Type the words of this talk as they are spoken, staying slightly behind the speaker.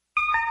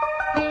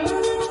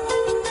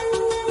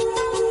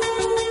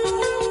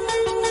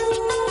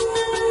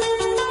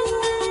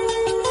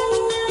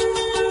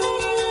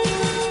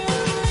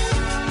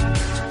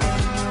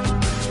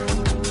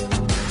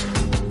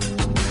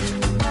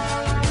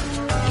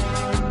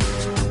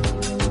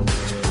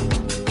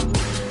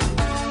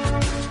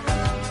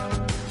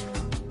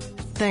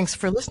Thanks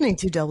for listening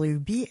to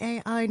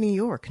WBAI New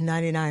York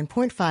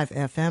 99.5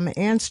 FM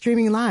and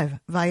streaming live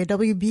via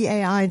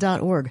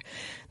WBAI.org.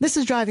 This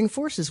is Driving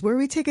Forces, where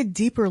we take a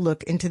deeper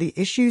look into the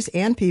issues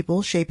and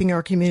people shaping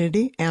our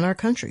community and our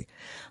country.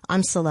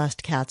 I'm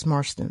Celeste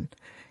Katz-Marston.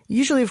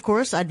 Usually, of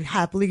course, I'd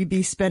happily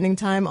be spending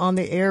time on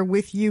the air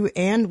with you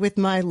and with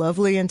my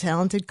lovely and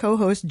talented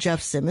co-host,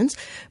 Jeff Simmons.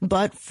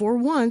 But for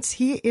once,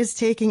 he is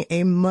taking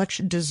a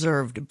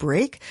much-deserved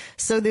break.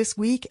 So this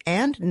week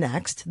and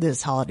next,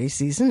 this holiday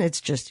season, it's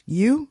just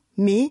you,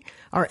 me,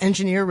 our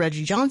engineer,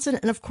 Reggie Johnson,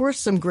 and of course,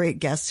 some great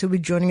guests who'll be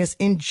joining us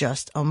in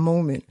just a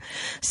moment.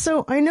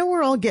 So I know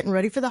we're all getting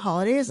ready for the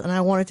holidays, and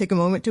I want to take a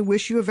moment to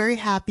wish you a very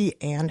happy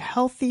and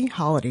healthy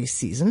holiday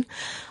season.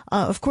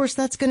 Of course,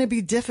 that's going to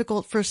be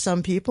difficult for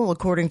some people.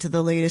 According to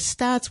the latest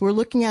stats, we're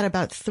looking at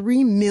about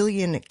 3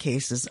 million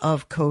cases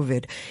of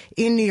COVID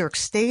in New York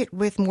State,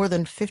 with more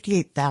than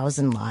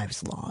 58,000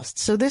 lives lost.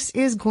 So this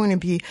is going to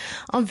be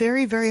a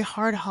very, very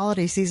hard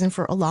holiday season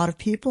for a lot of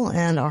people,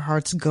 and our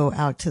hearts go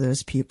out to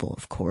those people,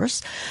 of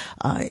course.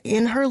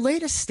 In her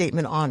latest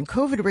statement on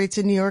COVID rates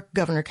in New York,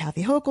 Governor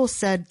Kathy Hochul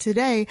said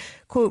today,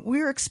 quote,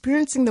 "We're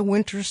experiencing the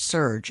winter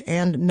surge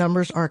and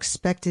numbers are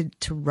expected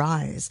to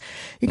rise.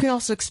 You can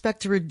also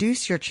expect to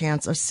reduce your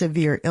chance of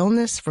severe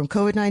illness from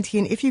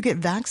COVID-19 if you get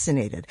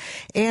vaccinated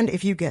and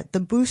if you get the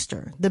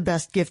booster. The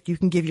best gift you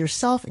can give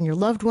yourself and your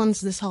loved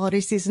ones this holiday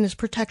season is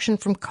protection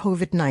from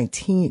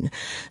COVID-19.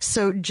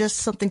 So just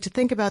something to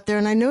think about there.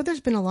 And I know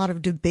there's been a lot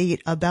of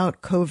debate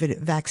about COVID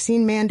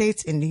vaccine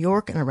mandates in New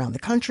York and around the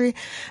country.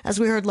 As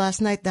we heard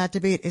last night, that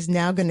debate is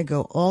now going to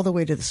go all the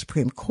way to the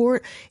Supreme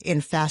Court in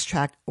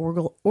fast-track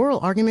oral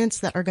arguments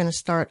that are going to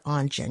start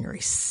on January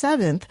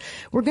 7th.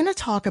 We're going to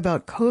talk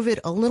about COVID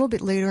a little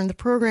bit later in the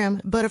program,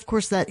 but of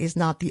course that is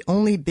not the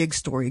only big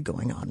story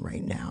going on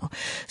right now.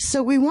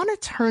 So we want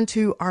to turn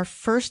to our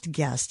first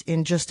guest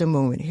in just a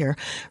moment here.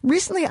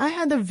 Recently, I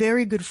had the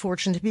very good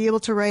fortune to be able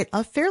to write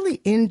a fairly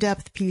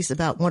in-depth piece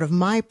about one of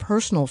my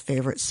personal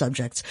favorite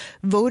subjects,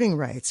 voting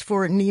rights,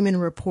 for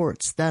Nieman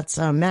Reports. That's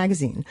a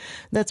magazine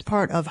that's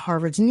part of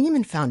Harvard's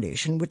Nieman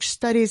Foundation, which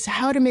studies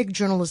how to make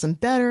journalism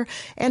better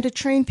and to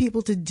train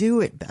people to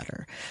do it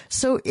better.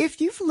 So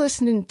if you've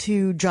listened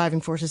to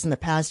Driving Forces in the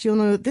past, you'll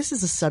know this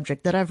is a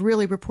subject that I've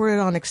really reported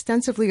on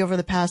extensively over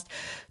the past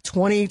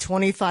 20,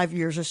 25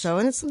 years or so,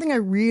 and it's something I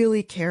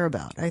really care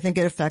about. I think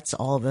it affects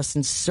all of us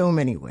in so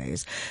many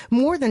ways,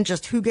 more than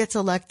just who gets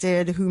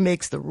elected, who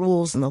makes the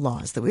rules and the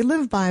laws that we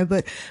live by,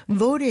 but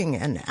voting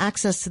and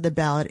access to the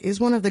ballot is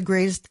one of the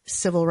greatest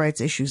civil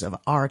rights issues of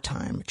our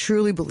time. I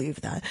truly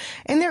believe that.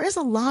 And there is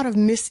a lot of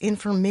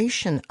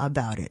misinformation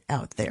about it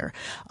out there.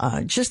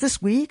 Just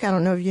this week, I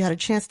don't know if you had a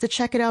chance to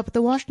check it out, but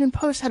the Washington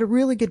Post had a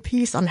really good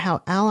piece on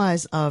how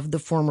allies of the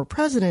former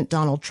president,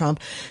 Donald Trump,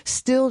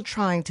 still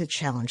trying to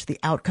challenge the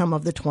outcome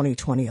of the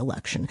 2020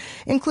 election,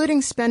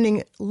 including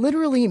spending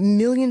literally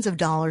millions of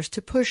dollars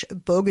to push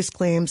bogus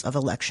claims of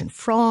election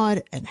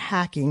fraud and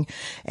hacking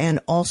and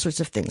all sorts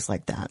of things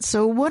like that.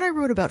 So what I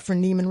wrote about for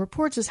Nieman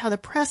Reports is how the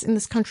press in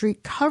this country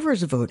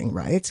covers voting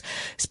rights,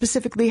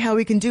 specifically how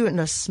we can do it in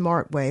a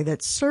smart way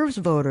that serves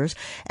voters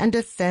and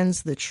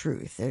defends the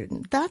truth.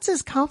 That's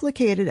as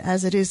complicated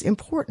as it is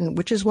important,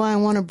 which is why I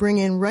want to bring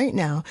in right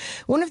now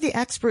one of the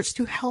experts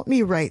to help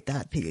me write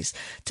that piece,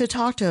 to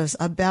talk to us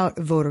about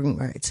voting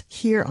rights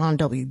here on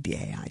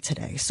WBAI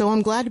today. So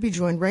I'm glad to be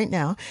joined right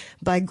now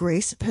by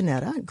Grace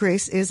Panetta.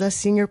 Grace is a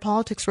senior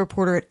politics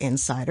reporter at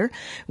Insider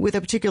with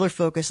a particular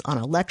focus on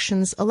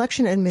elections,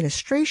 election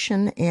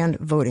administration, and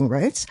voting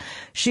rights.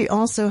 She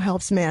also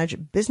helps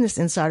manage Business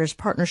Insider's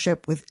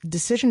partnership with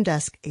Decision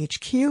Desk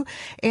HQ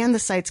and the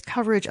site's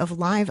coverage of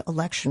live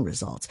election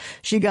results.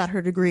 She got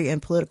her degree in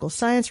political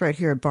science right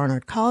here at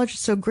Barnard College.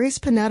 So Grace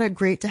Panetta,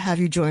 great to have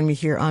you join me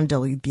here on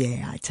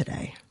WBAI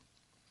today.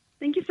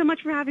 Thank you so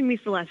much for having me,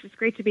 Celeste. It's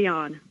great to be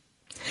on.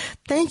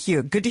 Thank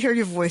you. Good to hear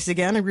your voice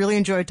again. I really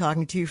enjoyed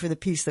talking to you for the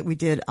piece that we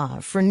did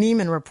for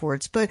Nieman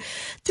Reports. But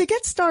to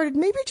get started,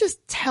 maybe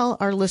just tell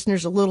our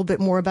listeners a little bit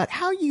more about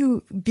how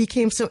you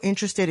became so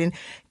interested in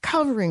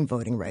covering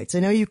voting rights. I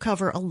know you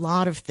cover a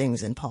lot of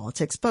things in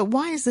politics, but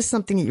why is this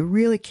something that you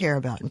really care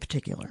about in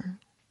particular?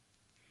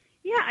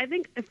 Yeah, I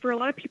think for a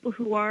lot of people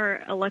who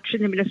are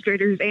election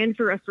administrators and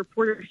for us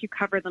reporters who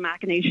cover the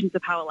machinations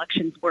of how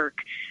elections work,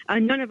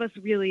 none of us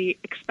really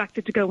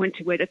expected to go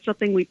into it. It's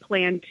something we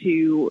planned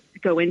to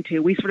go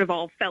into. We sort of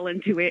all fell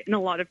into it in a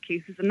lot of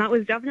cases, and that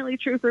was definitely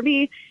true for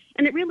me.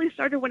 And it really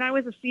started when I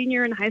was a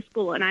senior in high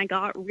school, and I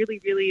got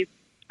really, really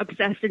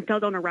obsessed and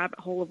fell down a rabbit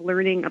hole of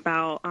learning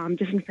about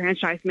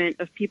disenfranchisement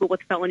of people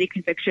with felony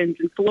convictions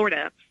in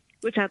Florida,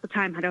 which at the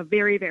time had a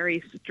very,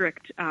 very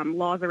strict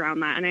laws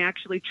around that. And I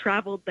actually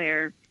traveled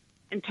there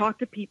and talked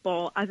to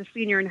people as a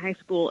senior in high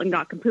school and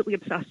got completely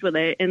obsessed with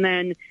it. And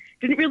then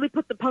didn't really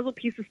put the puzzle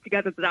pieces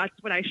together that that's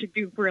what I should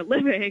do for a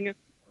living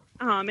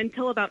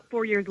until about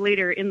 4 years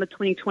later in the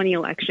 2020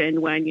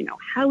 election when,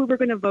 how we were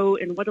going to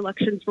vote and what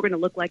elections were going to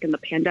look like in the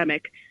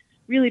pandemic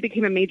really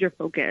became a major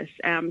focus.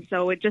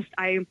 So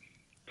I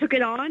took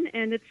it on,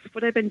 and it's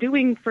what I've been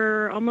doing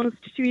for almost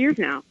 2 years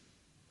now.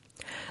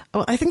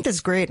 Oh, I think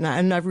that's great,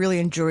 and I've really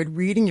enjoyed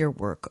reading your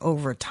work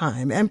over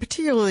time, and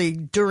particularly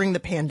during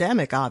the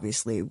pandemic,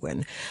 obviously,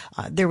 when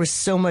there was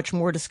so much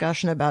more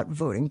discussion about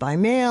voting by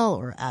mail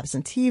or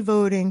absentee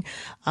voting.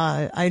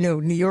 I know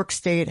New York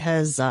State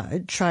has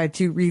tried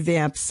to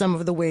revamp some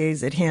of the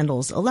ways it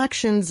handles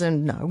elections,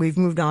 and we've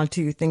moved on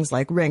to things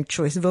like ranked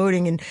choice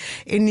voting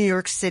in New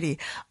York City.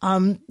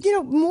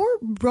 More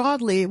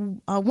broadly,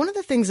 one of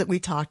the things that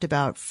we talked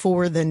about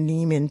for the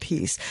Nieman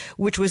piece,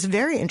 which was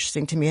very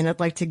interesting to me, and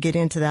I'd like to get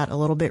into that a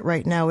little bit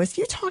right now, is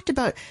you talked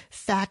about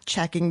fact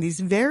checking these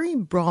very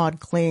broad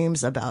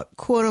claims about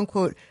quote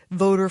unquote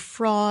voter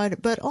fraud,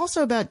 but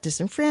also about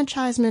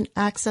disenfranchisement,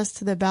 access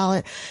to the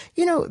ballot.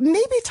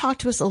 Maybe talk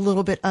to us a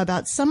little bit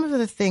about some of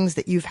the things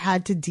that you've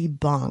had to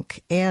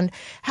debunk and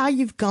how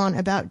you've gone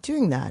about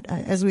doing that.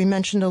 As we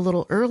mentioned a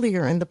little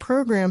earlier in the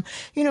program,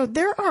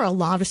 there are a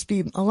lot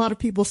of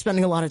people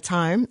spending a lot of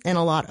time and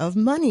a lot of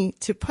money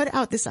to put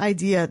out this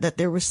idea that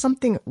there was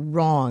something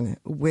wrong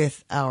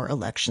with our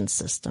election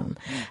system.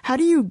 How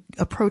do you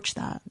approach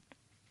that?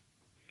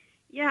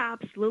 Yeah,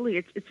 absolutely.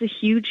 It's a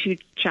huge,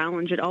 huge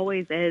challenge. It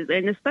always is.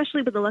 And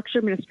especially with election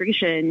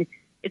administration,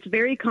 it's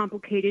very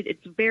complicated.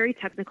 It's very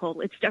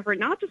technical. It's different,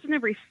 not just in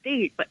every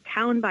state, but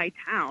town by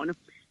town.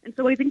 And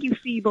so I think you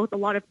see both a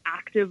lot of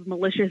active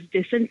malicious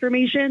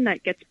disinformation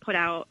that gets put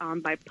out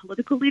by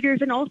political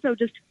leaders and also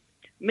just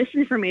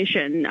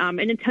misinformation and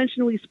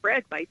intentionally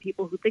spread by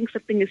people who think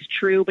something is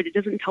true, but it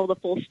doesn't tell the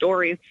full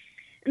story.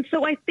 And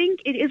so I think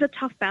it is a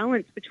tough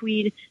balance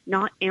between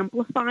not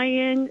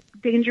amplifying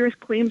dangerous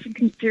claims and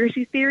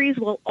conspiracy theories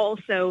while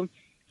also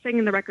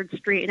setting the record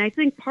straight. And I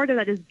think part of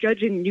that is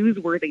judging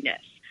newsworthiness.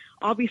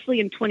 Obviously,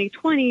 in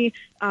 2020,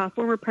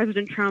 former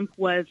President Trump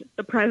was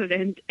the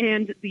president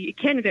and the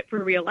candidate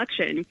for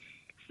re-election.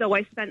 So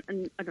I spent,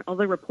 and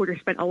other reporters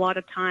spent a lot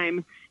of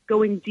time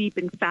going deep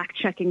and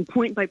fact-checking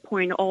point by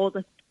point all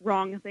the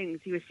wrong things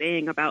he was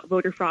saying about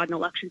voter fraud and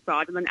election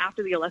fraud. And then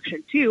after the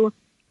election, too,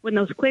 when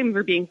those claims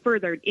were being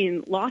furthered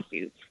in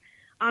lawsuits.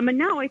 And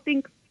now I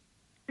think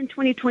in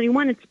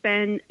 2021, it's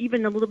been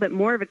even a little bit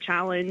more of a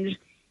challenge.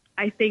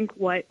 I think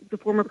what the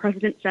former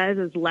president says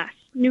is less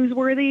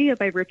newsworthy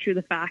by virtue of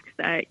the fact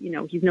that,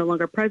 he's no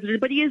longer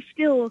president, but he is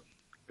still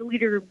the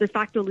leader, de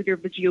facto leader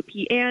of the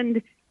GOP,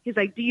 and his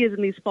ideas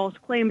and these false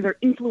claims are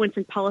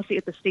influencing policy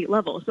at the state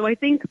level. So I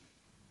think,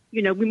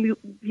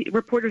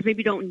 reporters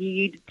maybe don't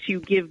need to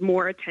give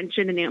more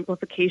attention and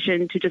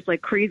amplification to just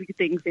like crazy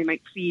things they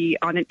might see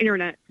on an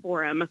internet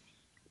forum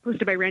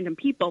posted by random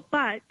people.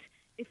 But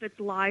if it's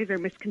lies or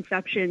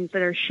misconceptions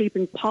that are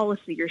shaping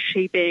policy or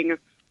shaping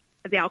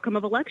the outcome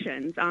of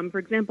elections, for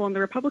example, on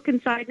the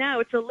Republican side now,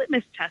 it's a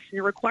litmus test and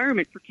a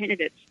requirement for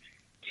candidates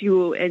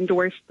to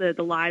endorse the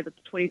lie that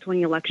the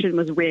 2020 election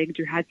was rigged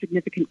or had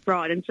significant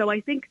fraud. And so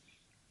I think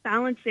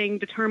balancing,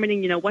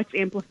 determining, what's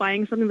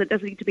amplifying something that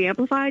doesn't need to be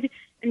amplified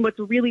and what's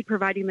really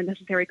providing the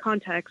necessary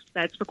context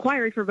that's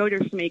required for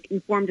voters to make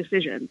informed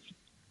decisions.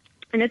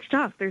 And it's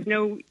tough. There's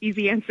no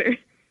easy answer.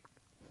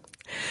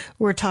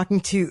 We're talking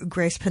to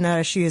Grace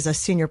Panetta. She is a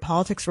senior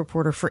politics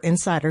reporter for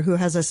Insider who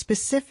has a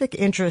specific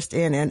interest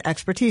in and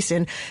expertise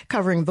in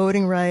covering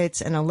voting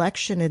rights and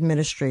election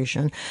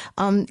administration.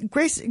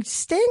 Grace,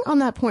 staying on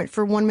that point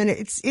for 1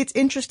 minute, it's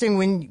interesting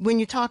when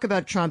you talk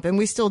about Trump, and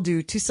we still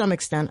do to some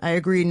extent. I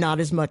agree, not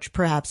as much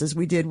perhaps as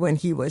we did when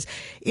he was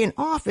in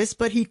office,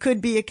 but he could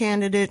be a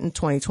candidate in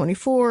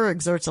 2024,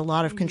 exerts a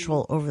lot of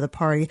control over the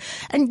party.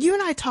 And you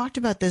and I talked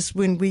about this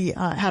when we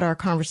had our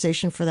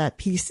conversation for that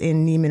piece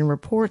in Nieman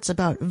Reports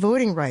about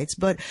voting rights,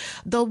 but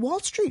the Wall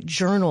Street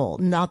Journal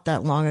not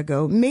that long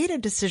ago made a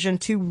decision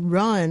to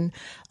run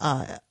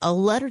a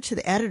letter to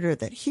the editor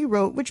that he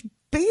wrote, which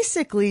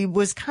basically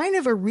was kind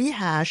of a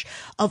rehash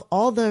of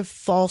all the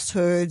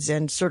falsehoods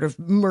and sort of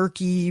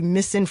murky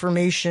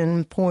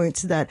misinformation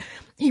points that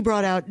he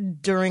brought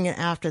out during and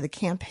after the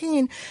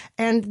campaign.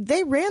 And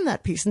they ran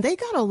that piece and they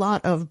got a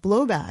lot of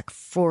blowback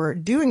for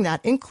doing that,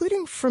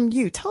 including from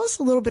you. Tell us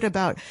a little bit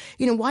about,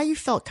 why you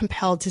felt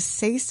compelled to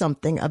say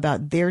something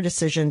about their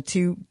decision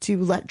to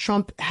let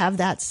Trump have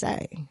that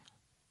say.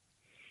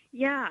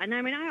 Yeah, and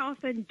I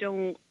often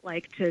don't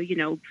like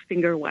to,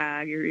 finger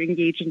wag or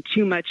engage in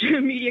too much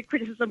media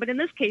criticism. But in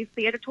this case,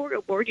 the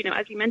editorial board,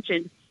 as you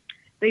mentioned,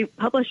 they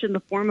published in the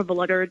form of a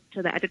letter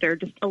to the editor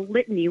just a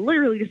litany,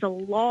 literally just a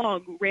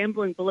long,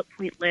 rambling bullet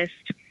point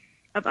list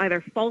of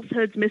either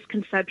falsehoods,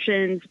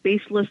 misconceptions,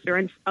 baseless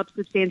or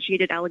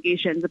unsubstantiated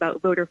allegations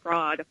about voter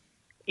fraud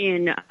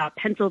in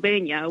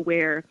Pennsylvania,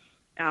 where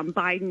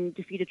Biden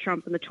defeated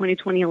Trump in the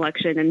 2020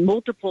 election, and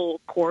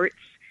multiple courts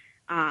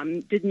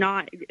did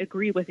not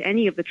agree with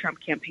any of the Trump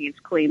campaign's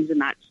claims in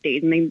that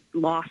state, and they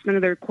lost. None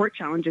of their court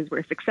challenges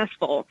were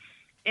successful.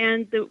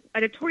 And the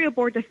editorial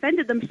board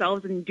defended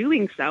themselves in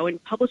doing so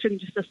and publishing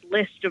just this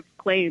list of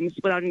claims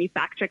without any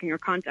fact-checking or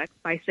context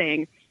by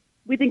saying,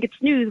 we think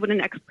it's news when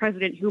an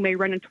ex-president who may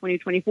run in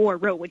 2024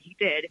 wrote what he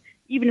did,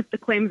 even if the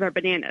claims are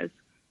bananas.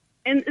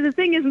 And the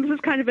thing is, and this is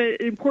kind of an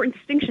important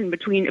distinction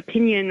between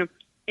opinion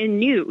and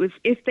news.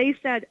 If they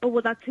said, oh,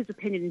 well, that's his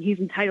opinion and he's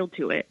entitled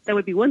to it, that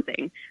would be one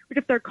thing. But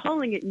if they're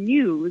calling it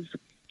news,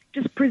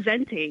 just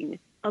presenting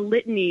a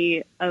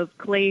litany of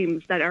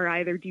claims that are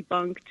either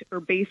debunked or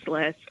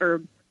baseless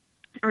or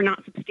are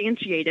not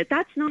substantiated,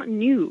 that's not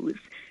news.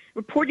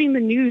 Reporting the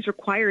news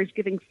requires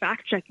giving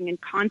fact-checking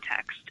and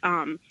context.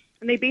 And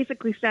they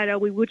basically said, oh,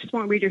 we would just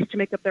want readers to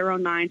make up their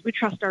own minds. We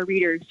trust our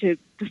readers to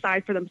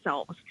decide for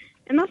themselves.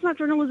 And that's not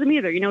journalism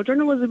either.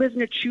 Journalism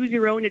isn't a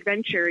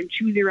choose-your-own-adventure and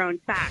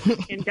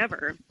choose-your-own-fact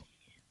endeavor.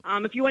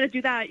 If you want to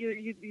do that,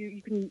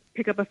 you can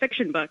pick up a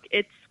fiction book.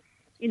 It's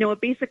a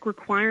basic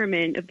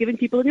requirement of giving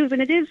people the news,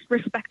 and it is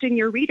respecting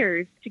your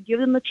readers to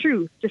give them the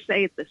truth, to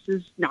say this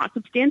is not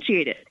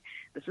substantiated,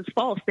 this is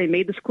false, they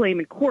made this claim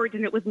in court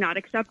and it was not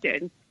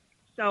accepted.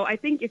 So I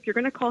think if you're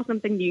going to call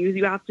something news,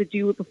 you have to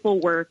do the full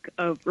work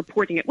of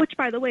reporting it, which,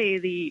 by the way,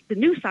 the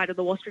news side of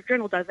the Wall Street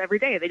Journal does every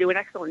day. They do an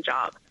excellent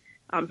job.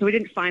 So we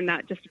didn't find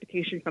that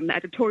justification from the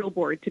editorial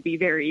board to be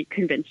very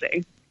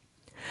convincing.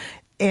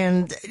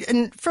 And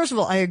first of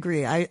all, I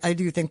agree. I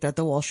do think that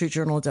the Wall Street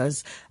Journal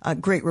does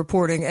great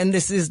reporting, and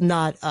this is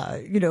not,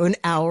 an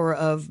hour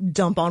of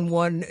dump on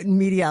one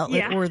media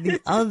outlet or the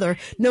other.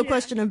 No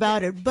question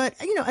about it. But,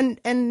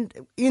 and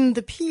in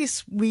the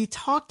piece, we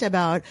talked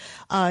about,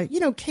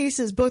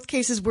 both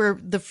cases where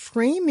the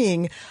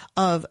framing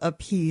of a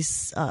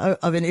piece,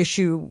 of an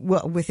issue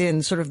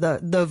within sort of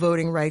the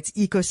voting rights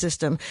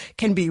ecosystem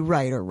can be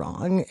right or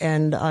wrong.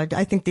 And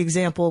I think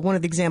one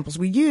of the examples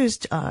we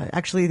used,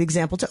 actually the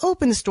example to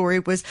open the story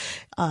was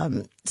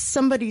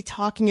somebody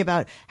talking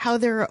about how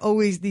there are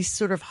always these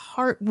sort of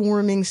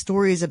heartwarming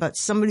stories about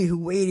somebody who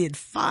waited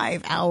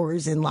 5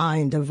 hours in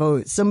line to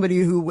vote, somebody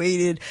who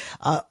waited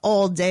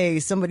all day,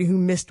 somebody who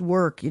missed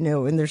work,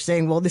 and they're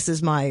saying, well, this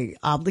is my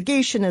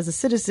obligation as a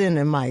citizen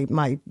and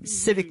my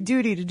civic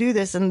duty to do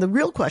this. And the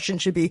real question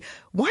should be,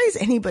 why is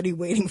anybody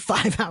waiting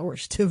 5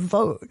 hours to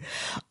vote?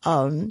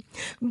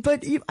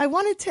 But I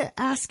wanted to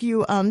ask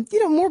you,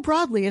 more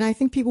broadly, and I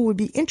think people would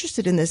be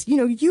interested in this,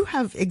 you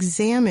have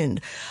examined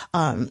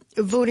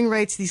voting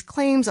rights, these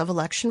claims of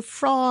election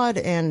fraud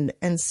and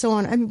so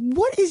on. I mean,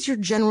 what is your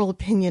general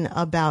opinion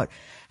about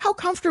how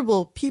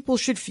comfortable people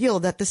should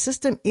feel that the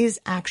system is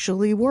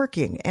actually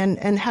working?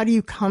 And how do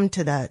you come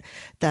to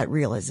that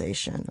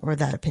realization or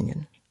that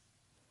opinion?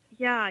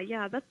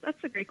 Yeah,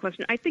 that's a great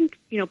question. I think,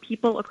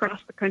 people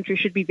across the country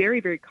should be very,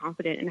 very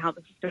confident in how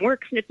the system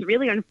works. And it's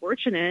really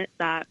unfortunate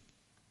that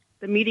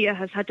the media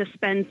has had to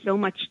spend so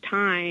much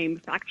time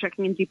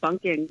fact-checking and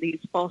debunking these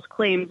false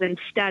claims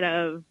instead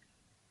of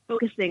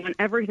focusing on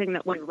everything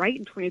that went right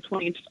in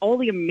 2020 and just all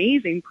the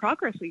amazing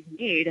progress we've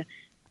made.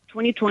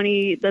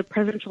 2020, the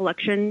presidential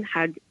election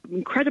had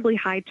incredibly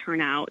high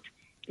turnout.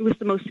 It was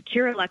the most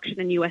secure election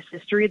in U.S.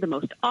 history, the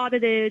most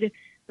audited,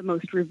 the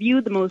most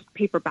reviewed, the most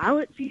paper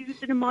ballots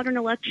used in a modern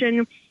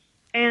election.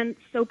 And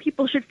so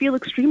people should feel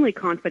extremely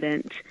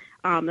confident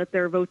that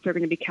their votes are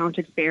going to be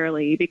counted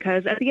fairly,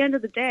 because at the end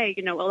of the day,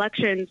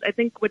 elections, I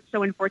think what's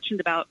so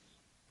unfortunate about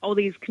all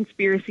these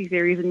conspiracy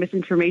theories and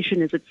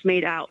misinformation is it's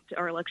made out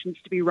our elections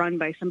to be run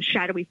by some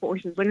shadowy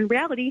forces, when in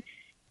reality,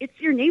 it's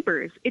your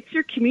neighbors, it's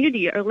your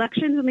community.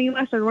 Elections in the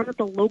U.S. are run at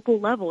the local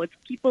level. It's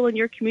people in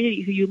your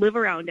community who you live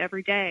around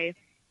every day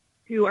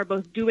who are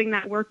both doing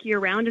that work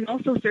year-round and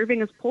also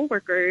serving as poll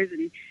workers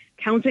and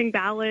counting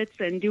ballots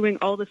and doing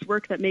all this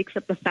work that makes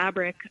up the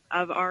fabric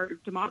of our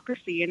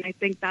democracy. And I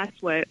think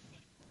that's what,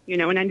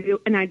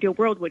 an ideal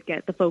world would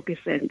get the focus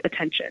and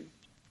attention.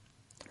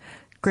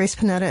 Grace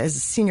Panetta is a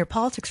senior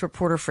politics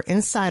reporter for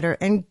Insider.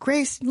 And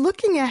Grace,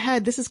 looking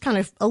ahead, this is kind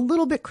of a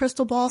little bit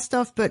crystal ball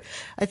stuff, but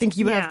I think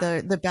you have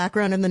the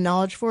background and the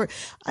knowledge for it.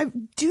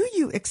 Do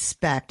you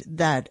expect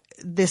that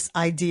this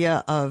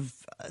idea of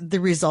the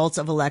results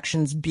of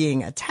elections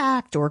being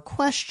attacked or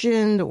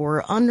questioned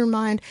or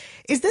undermined,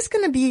 is this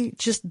going to be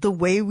just the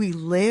way we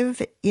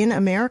live in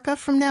America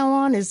from now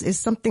on? Is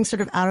something sort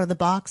of out of the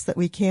box that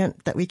we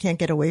can't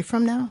get away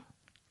from now?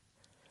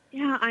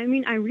 Yeah, I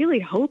mean, I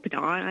really hope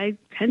not. I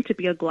tend to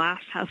be a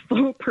glass half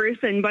full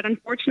person, but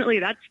unfortunately,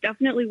 that's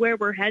definitely where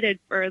we're headed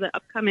for the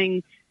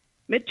upcoming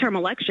midterm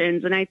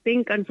elections. And I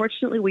think,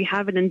 unfortunately, we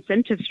have an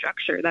incentive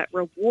structure that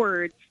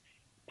rewards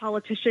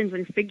politicians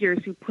and figures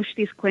who push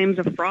these claims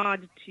of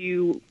fraud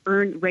to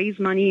raise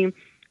money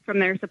from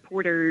their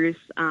supporters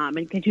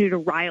and continue to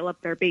rile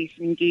up their base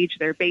and engage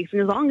their base.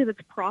 And as long as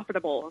it's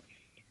profitable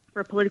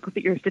for political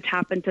figures to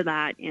tap into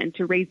that and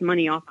to raise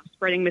money off of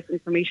spreading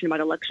misinformation about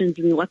elections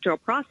and the electoral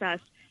process,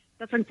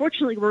 that's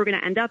unfortunately where we're going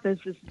to end up, is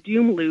this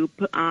doom loop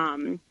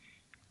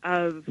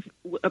of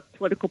a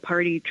political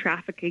party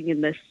trafficking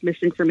in this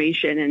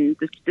misinformation and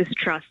this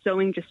distrust,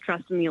 sowing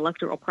distrust in the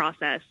electoral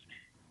process.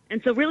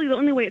 And so really the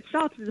only way it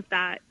stops is if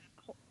that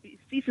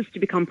ceases to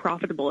become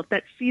profitable, if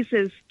that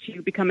ceases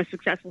to become a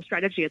successful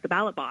strategy at the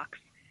ballot box.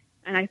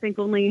 And I think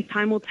only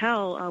time will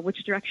tell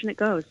which direction it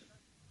goes.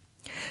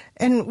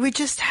 And we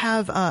just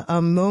have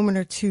a moment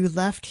or two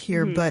left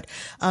here, but,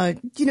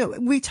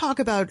 we talk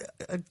about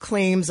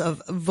claims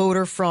of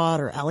voter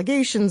fraud or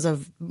allegations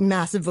of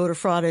massive voter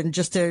fraud. And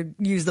just to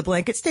use the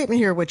blanket statement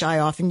here, which I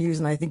often use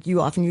and I think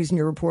you often use in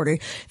your reporting,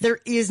 there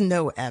is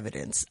no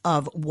evidence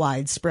of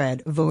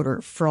widespread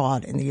voter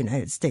fraud in the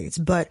United States.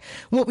 But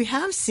what we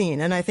have seen,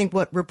 and I think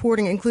what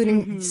reporting,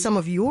 including some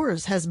of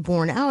yours, has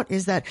borne out,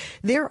 is that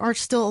there are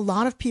still a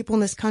lot of people in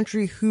this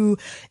country who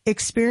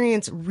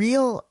experience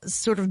real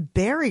sort of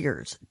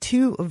barriers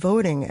to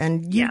voting.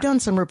 And you've done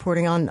some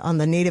reporting on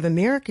the Native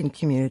American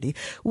community.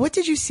 What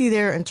did you see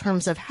there in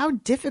terms of how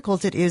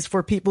difficult it is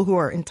for people who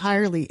are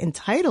entirely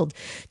entitled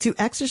to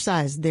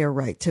exercise their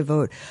right to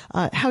vote?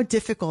 How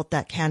difficult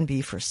that can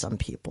be for some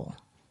people?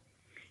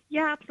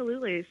 Yeah,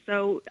 absolutely.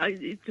 So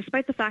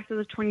despite the fact that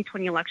the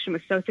 2020 election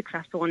was so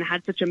successful and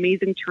had such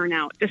amazing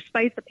turnout,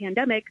 despite the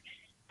pandemic,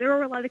 there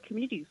are a lot of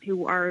communities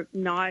who are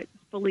not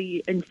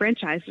fully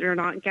enfranchised and are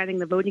not getting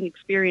the voting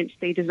experience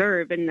they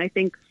deserve. And I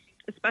think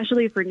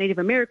especially for Native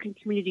American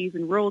communities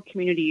and rural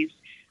communities,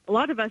 a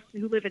lot of us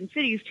who live in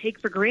cities take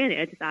for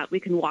granted that we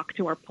can walk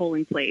to our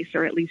polling place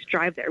or at least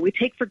drive there. We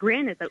take for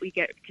granted that we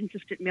get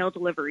consistent mail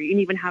delivery and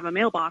even have a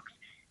mailbox.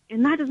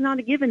 And that is not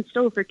a given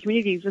still for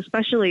communities,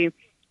 especially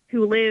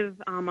who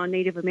live on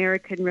Native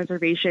American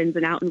reservations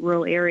and out in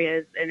rural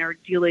areas and are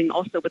dealing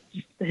also with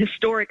just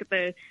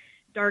the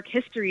dark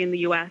history in the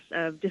U.S.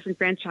 of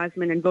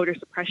disenfranchisement and voter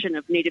suppression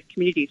of Native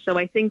communities. So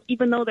I think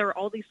even though there are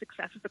all these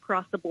successes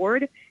across the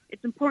board,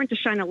 it's important to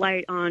shine a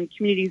light on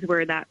communities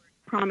where that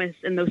promise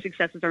and those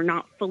successes are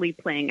not fully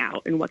playing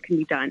out and what can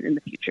be done in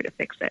the future to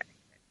fix it.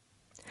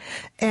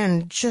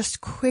 And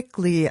just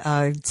quickly,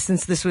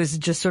 since this was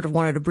just sort of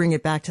wanted to bring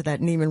it back to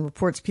that Neiman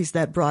Reports piece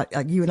that brought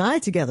you and I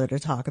together to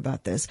talk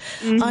about this,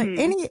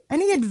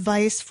 any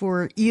advice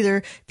for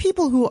either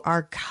people who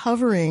are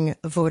covering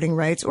voting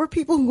rights or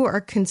people who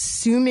are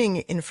consuming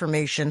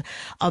information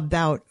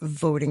about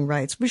voting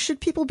rights?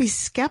 Should people be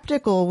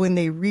skeptical when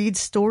they read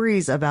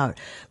stories about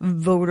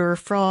voter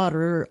fraud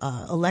or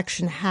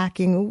election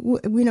hacking?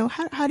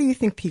 How do you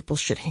think people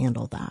should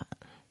handle that?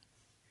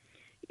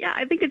 Yeah,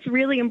 I think it's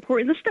really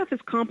important. This stuff is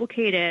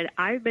complicated.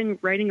 I've been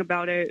writing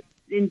about it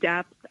in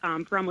depth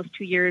for almost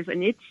 2 years,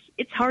 and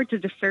it's hard to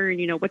discern,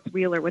 what's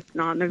real or what's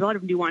not. And there's a lot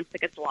of nuance that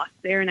gets lost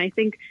there. And I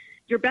think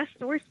your best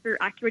source for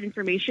accurate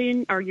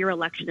information are your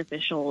election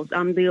officials,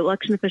 the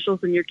election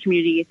officials in your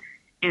community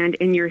and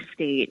in your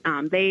state.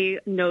 They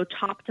know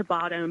top to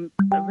bottom,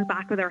 the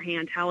back of their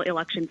hand, how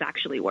elections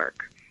actually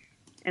work.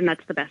 And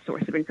that's the best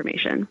source of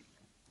information.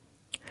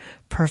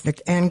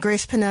 Perfect. And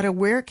Grace Panetta,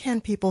 where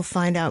can people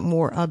find out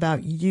more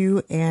about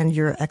you and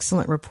your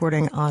excellent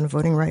reporting on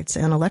voting rights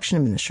and election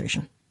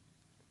administration?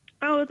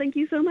 Oh, thank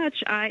you so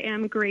much. I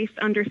am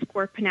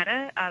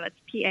Grace_Panetta. That's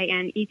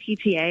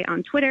Panetta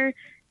on Twitter.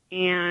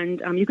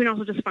 And you can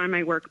also just find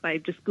my work by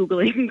just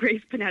Googling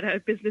Grace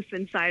Panetta, Business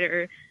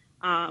Insider,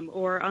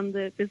 or on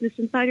the Business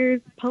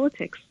Insider's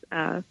politics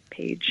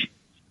page.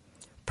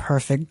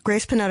 Perfect.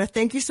 Grace Panetta,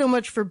 thank you so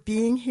much for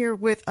being here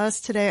with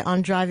us today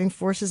on Driving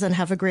Forces, and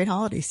have a great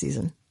holiday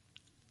season.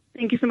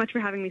 Thank you so much for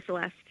having me,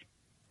 Celeste.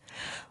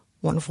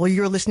 Wonderful.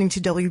 You're listening to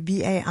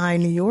WBAI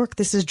New York.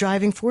 This is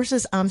Driving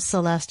Forces. I'm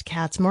Celeste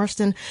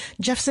Katz-Marston.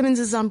 Jeff Simmons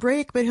is on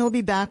break, but he'll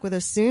be back with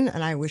us soon,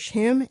 and I wish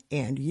him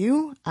and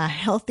you a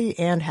healthy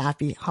and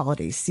happy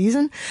holiday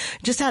season.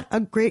 Just had a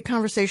great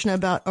conversation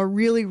about a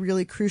really,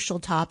 really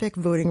crucial topic,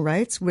 voting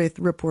rights, with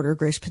reporter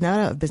Grace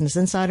Panetta of Business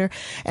Insider.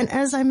 And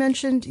as I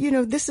mentioned,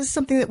 this is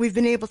something that we've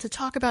been able to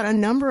talk about a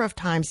number of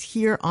times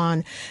here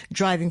on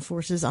Driving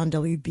Forces on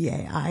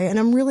WBAI, and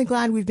I'm really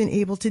glad we've been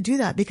able to do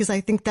that, because I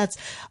think that's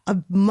a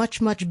much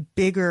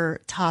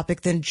bigger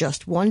topic than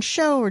just one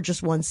show or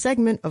just one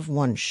segment of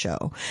one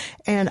show.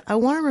 And I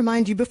want to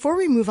remind you, before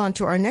we move on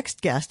to our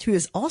next guest, who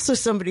is also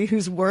somebody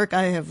whose work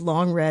I have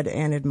long read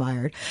and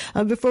admired,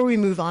 before we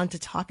move on to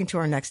talking to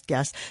our next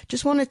guest,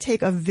 just want to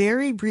take a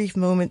very brief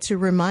moment to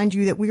remind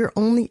you that we are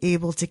only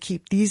able to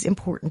keep these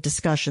important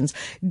discussions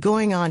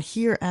going on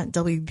here at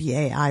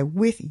WBAI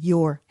with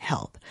your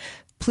help.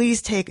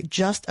 Please take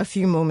just a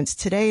few moments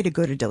today to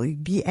go to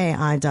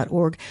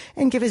WBAI.org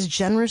and give as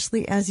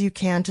generously as you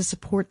can to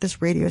support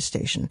this radio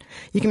station.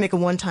 You can make a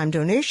one-time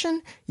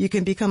donation. You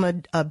can become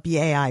a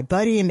BAI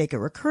buddy and make a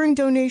recurring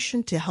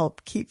donation to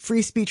help keep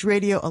free speech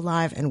radio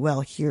alive and well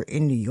here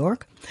in New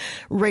York.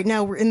 Right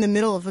now, we're in the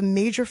middle of a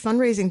major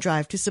fundraising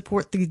drive to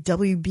support the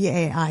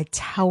WBAI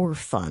Tower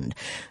Fund.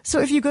 So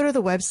if you go to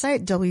the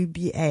website,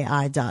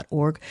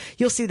 WBAI.org,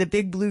 you'll see the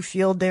big blue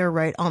field there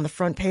right on the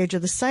front page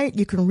of the site.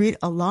 You can read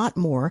a lot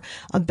more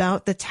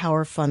about the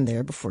Tower Fund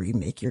there before you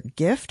make your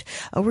gift.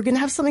 We're going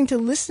to have something to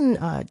listen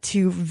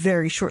to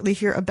very shortly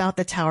here about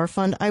the Tower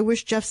Fund. I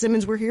wish Jeff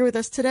Simmons were here with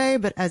us today,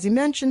 but as he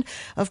mentioned,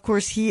 of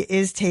course, he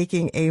is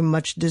taking a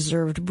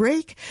much-deserved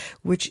break,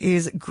 which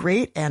is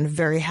great, and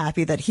very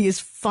happy that he is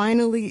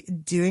finally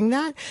doing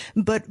that.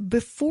 But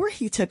before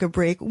he took a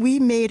break, we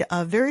made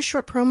a very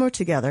short promo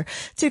together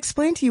to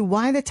explain to you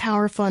why the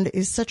Tower Fund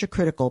is such a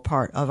critical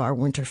part of our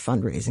winter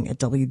fundraising at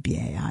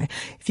WBAI.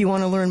 If you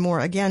want to learn more,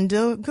 again,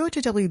 go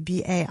to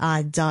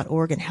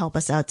WBAI.org and help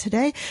us out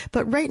today.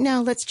 But right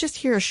now, let's just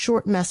hear a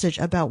short message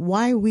about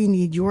why we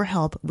need your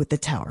help with the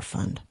Tower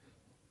Fund.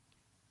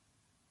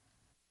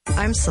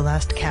 I'm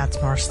Celeste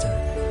Katz-Marston.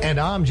 And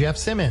I'm Jeff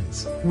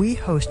Simmons. We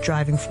host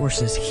Driving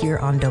Forces here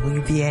on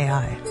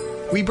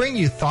WBAI. We bring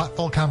you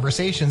thoughtful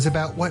conversations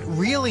about what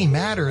really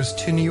matters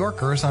to New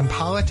Yorkers on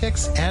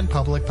politics and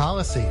public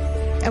policy.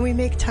 And we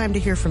make time to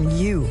hear from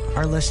you,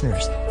 our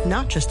listeners,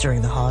 not just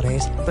during the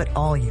holidays, but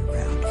all year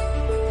round.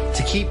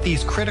 To keep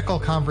these critical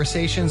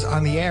conversations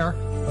on the air,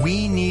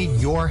 we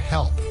need your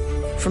help.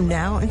 From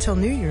now until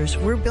New Year's,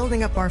 we're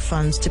building up our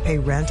funds to pay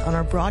rent on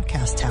our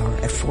broadcast tower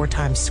at 4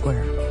 Times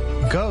Square.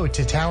 Go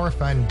to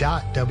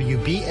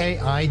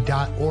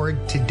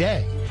towerfund.wbai.org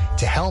today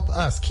to help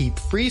us keep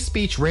free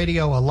speech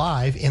radio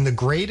alive in the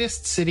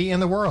greatest city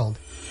in the world.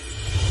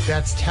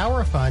 That's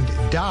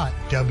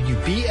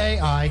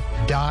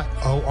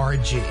towerfund.wbai.org.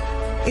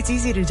 It's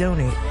easy to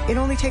donate. It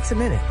only takes a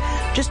minute.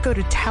 Just go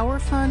to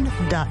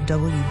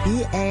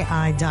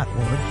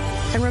towerfund.wbai.org.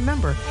 And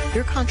remember,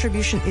 your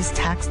contribution is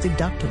tax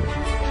deductible.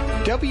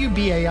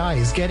 WBAI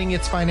is getting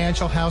its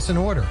financial house in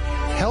order.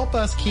 Help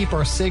us keep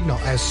our signal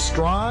as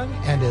strong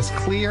and as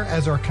clear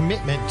as our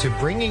commitment to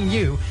bringing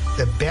you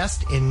the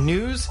best in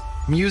news,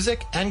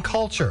 music, and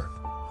culture.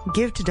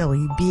 Give to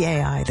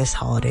WBAI this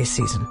holiday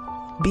season.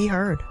 Be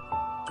heard.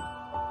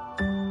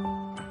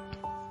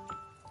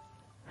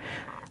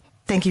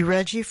 Thank you,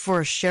 Reggie,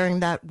 for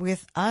sharing that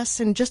with us.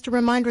 And just a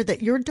reminder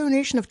that your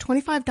donation of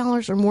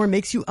 $25 or more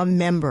makes you a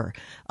member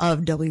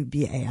of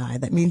WBAI.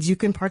 That means you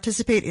can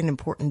participate in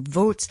important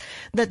votes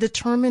that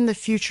determine the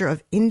future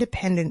of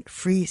independent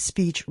free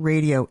speech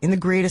radio in the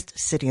greatest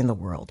city in the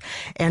world.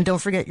 And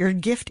don't forget, your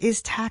gift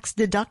is tax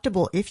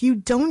deductible. If you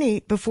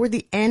donate before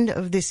the end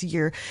of this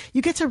year,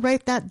 you get to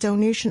write that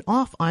donation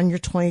off on your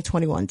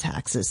 2021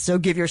 taxes. So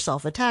give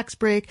yourself a tax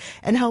break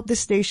and help the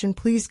station.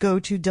 Please go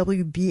to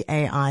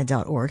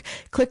WBAI.org.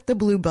 Click the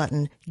blue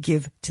button,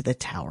 Give to the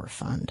Tower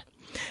Fund.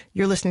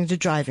 You're listening to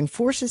Driving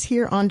Forces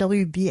here on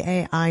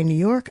WBAI New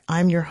York.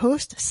 I'm your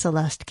host,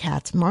 Celeste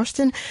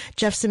Katz-Marston.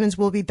 Jeff Simmons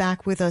will be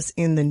back with us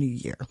in the new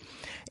year.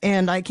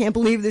 And I can't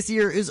believe this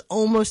year is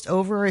almost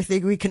over. I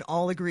think we can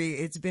all agree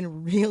it's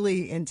been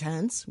really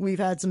intense. We've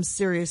had some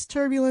serious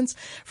turbulence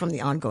from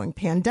the ongoing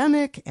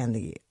pandemic and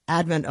the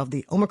advent of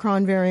the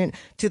Omicron variant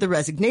to the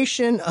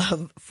resignation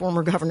of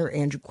former Governor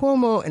Andrew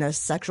Cuomo in a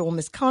sexual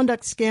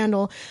misconduct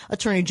scandal.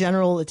 Attorney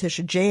General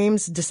Letitia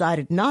James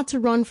decided not to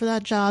run for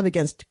that job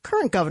against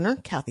current Governor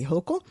Kathy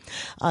Hochul.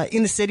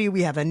 In the city,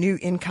 we have a new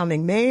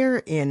incoming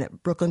mayor in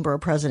Brooklyn Borough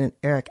President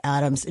Eric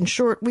Adams. In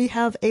short, we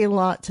have a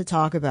lot to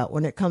talk about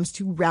when it comes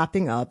to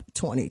wrapping up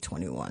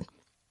 2021.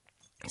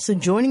 So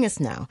joining us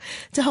now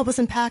to help us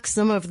unpack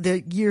some of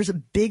the year's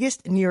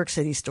biggest New York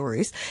City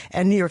stories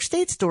and New York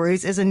State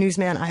stories is a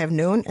newsman I have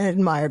known and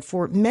admired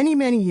for many,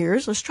 many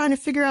years. I was trying to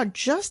figure out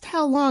just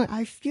how long.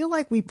 I feel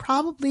like we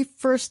probably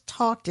first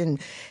talked in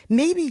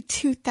maybe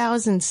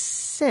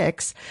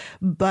 2006,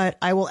 but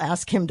I will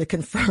ask him to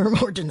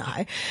confirm or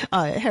deny.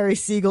 Harry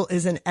Siegel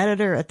is an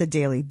editor at the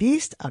Daily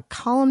Beast, a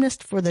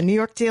columnist for the New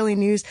York Daily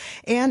News,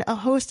 and a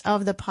host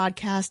of the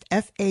podcast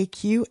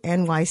FAQ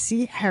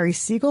NYC. Harry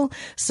Siegel,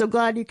 so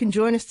glad you can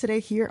join us today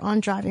here on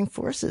Driving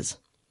Forces.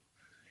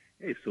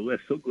 Hey,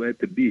 Celeste, so glad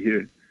to be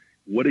here.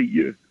 What a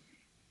year.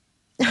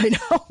 I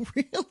know,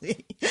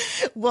 really.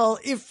 Well,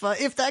 if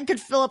that could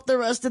fill up the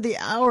rest of the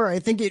hour, I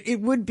think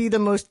it would be the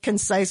most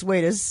concise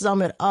way to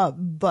sum it up.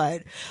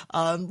 But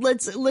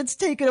let's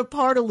take it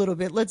apart a little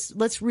bit.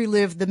 Let's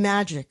relive the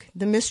magic,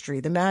 the mystery,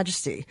 the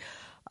majesty.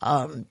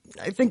 I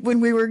think when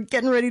we were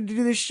getting ready to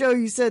do this show,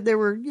 you said there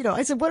were,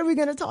 I said, what are we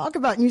going to talk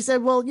about? And you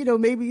said, well,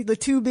 maybe the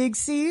two big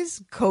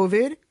C's,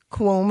 COVID,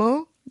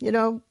 Cuomo.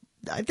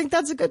 I think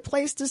that's a good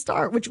place to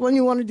start. Which one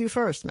you want to do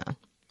first, man?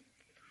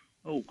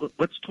 Oh,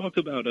 let's talk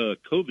about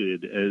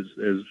COVID as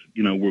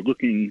we're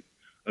looking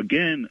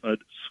again at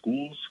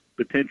schools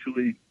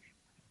potentially.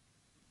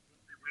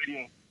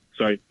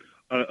 We're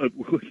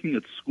looking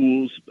at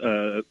schools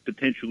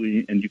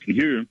potentially, and you can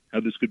hear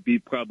how this could be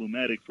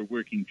problematic for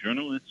working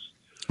journalists.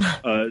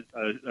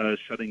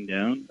 Shutting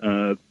down.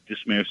 This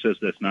mayor says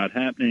that's not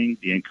happening.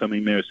 The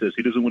incoming mayor says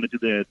he doesn't want to do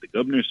that. The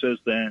governor says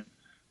that.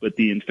 But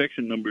the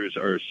infection numbers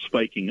are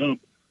spiking up.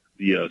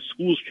 The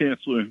school's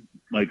chancellor,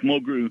 Mike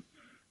Mulgrew,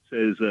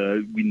 says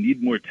we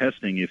need more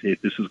testing if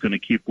this is going to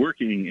keep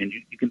working. And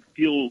you can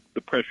feel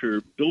the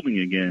pressure building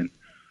again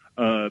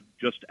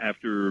just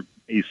after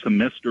a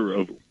semester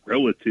of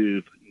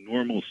relative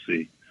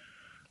normalcy.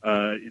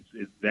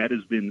 That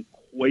has been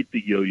quite the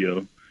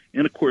yo-yo.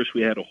 And, of course,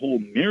 we had a whole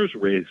mayor's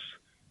race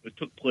that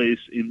took place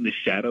in the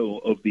shadow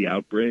of the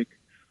outbreak.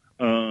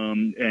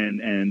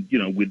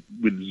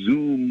 With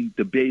Zoom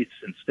debates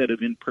instead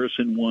of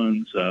in-person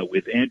ones,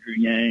 with Andrew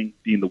Yang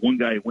being the one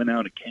guy who went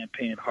out and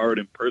campaigned hard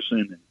in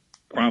person and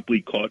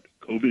promptly caught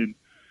COVID.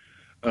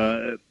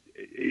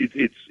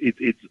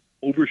 it's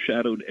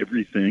overshadowed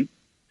everything,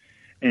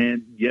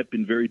 and yet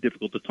been very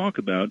difficult to talk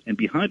about. And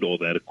behind all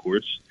that, of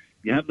course,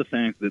 you have the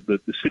fact that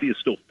the city is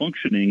still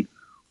functioning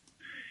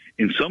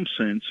in some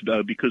sense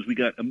because we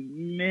got a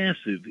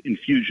massive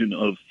infusion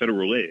of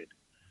federal aid,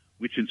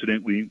 which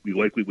incidentally we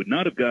likely would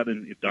not have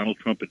gotten if Donald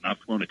Trump had not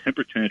thrown a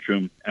temper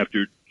tantrum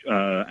after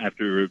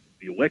the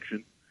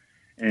election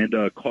and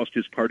cost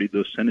his party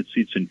those Senate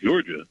seats in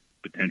Georgia,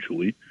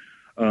 potentially,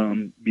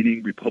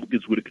 meaning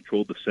Republicans would have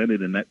controlled the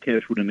Senate and that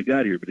cash wouldn't have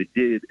got here. But it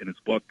did, and it's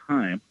bought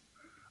time.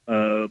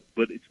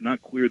 But it's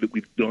not clear that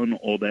we've done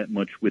all that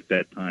much with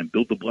that time.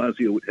 Bill de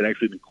Blasio had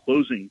actually been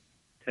closing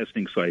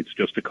testing sites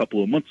just a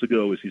couple of months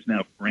ago as he's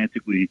now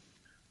frantically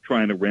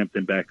trying to ramp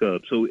them back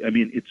up. So, I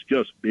mean, it's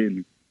just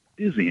been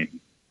dizzying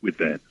with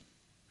that.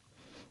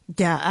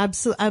 Yeah,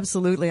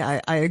 absolutely.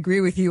 I agree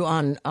with you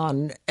on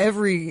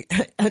every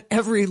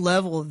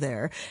level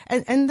there.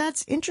 And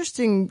that's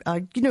interesting,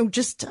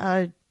 just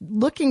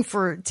looking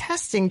for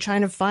testing,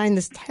 trying to find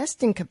this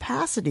testing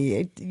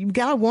capacity. You've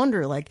got to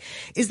wonder, like,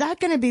 is that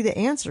going to be the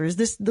answer? Is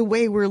this the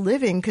way we're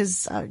living?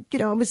 Because, I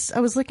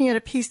was looking at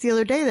a piece the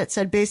other day that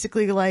said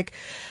basically like,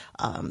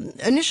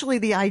 initially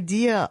the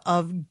idea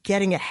of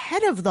getting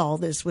ahead of all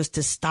this was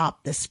to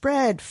stop the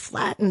spread,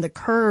 flatten the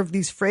curve,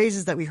 these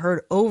phrases that we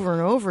heard over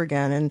and over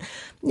again. And,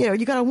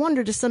 you got to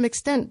wonder to some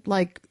extent,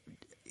 like,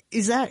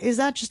 is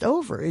that just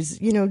over?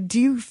 Do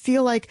you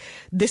feel like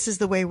this is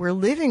the way we're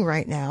living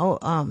right now?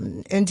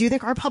 And do you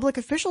think our public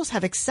officials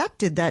have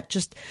accepted that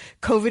just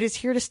COVID is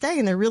here to stay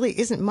and there really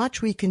isn't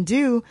much we can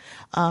do,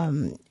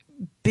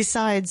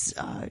 besides,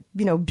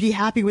 be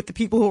happy with the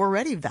people who are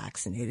already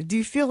vaccinated? Do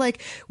you feel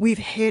like we've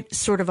hit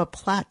sort of a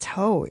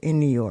plateau in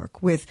New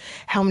York with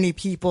how many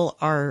people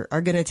are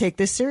going to take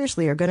this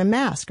seriously, are going to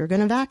mask, are going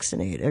to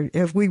vaccinate? Or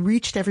have we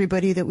reached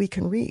everybody that we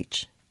can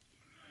reach?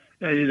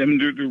 I mean,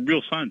 there are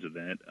real signs of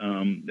that.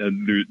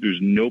 There's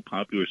no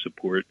popular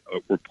support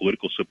or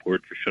political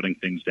support for shutting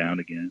things down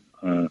again.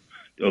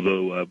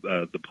 Although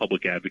the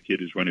public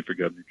advocate who's running for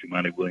governor,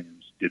 Jumaane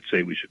Williams, did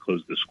say we should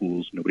close the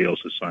schools. Nobody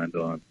else has signed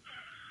on.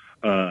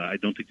 I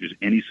don't think there's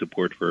any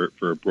support for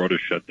a broader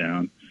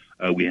shutdown.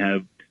 We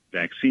have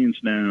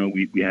vaccines now.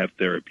 We have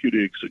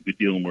therapeutics, a good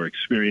deal more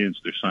experience.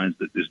 There's signs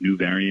that this new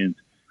variant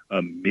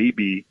may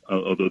be,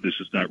 although this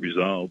is not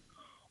resolved,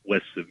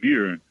 less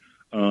severe.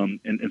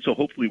 And so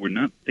hopefully we're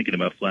not thinking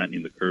about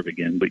flattening the curve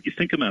again. But you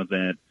think about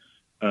that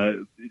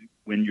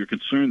when you're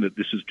concerned that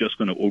this is just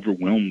going to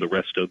overwhelm the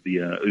rest of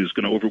is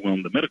going to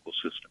overwhelm the medical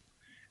system.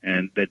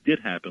 And that did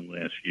happen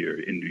last year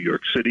in New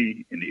York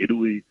City, in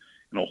Italy,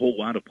 in a whole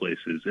lot of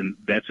places. And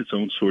that's its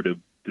own sort of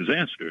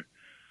disaster,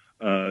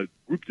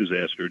 group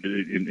disaster,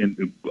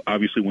 and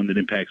obviously one that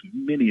impacts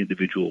many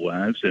individual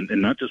lives, and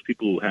not just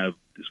people who have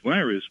this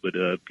virus, but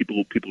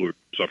people who are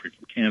suffering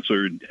from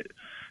cancer and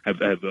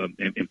have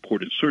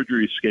important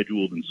surgeries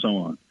scheduled and so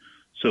on.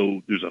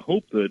 So there's a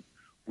hope that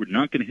we're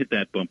not going to hit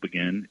that bump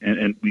again,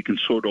 and we can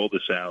sort all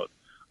this out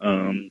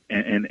and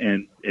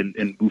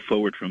move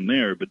forward from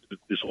there. But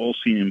this all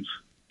seems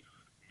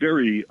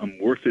very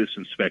amorphous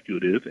and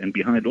speculative. And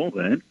behind all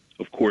that,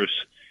 of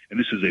course, and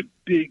this is a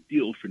big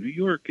deal for New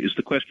York, is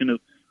the question of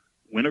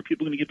when are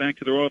people going to get back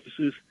to their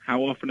offices?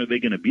 How often are they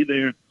going to be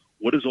there?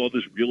 What is all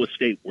this real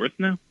estate worth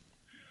now?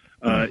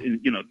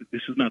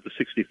 This is not the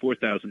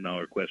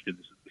 $64,000 question.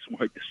 This is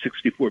more like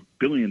the $64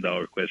 billion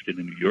question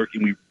in New York,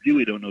 and we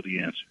really don't know the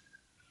answer.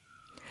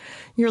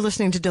 You're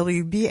listening to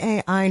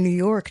WBAI New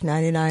York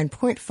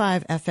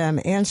 99.5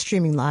 FM and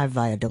streaming live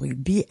via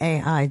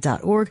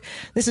WBAI.org.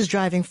 This is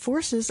Driving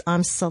Forces.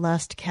 I'm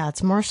Celeste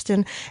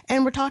Katz-Marston,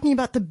 and we're talking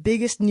about the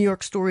biggest New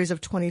York stories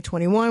of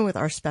 2021 with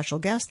our special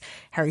guest,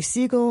 Harry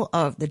Siegel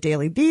of The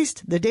Daily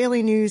Beast, The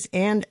Daily News,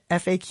 and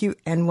FAQ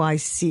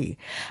NYC.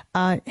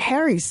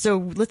 Harry,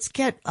 so let's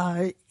get,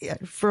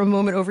 for a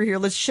moment over here,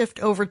 let's shift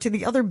over to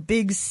the other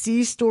big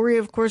C story,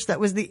 of course.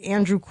 That was the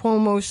Andrew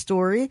Cuomo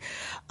story.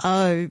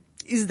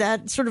 Is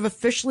that sort of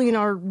officially in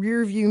our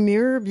rear view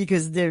mirror?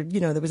 Because there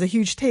was a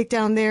huge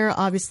takedown there.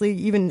 Obviously,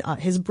 even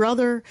his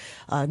brother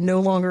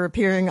no longer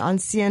appearing on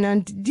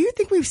CNN. Do you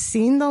think we've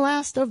seen the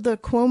last of the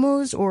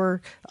Cuomos,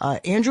 or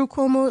Andrew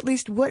Cuomo at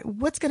least?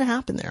 What's going to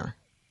happen there?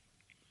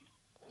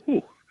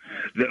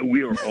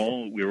 We are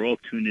all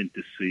tuned in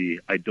to see.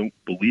 I don't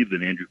believe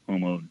that Andrew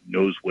Cuomo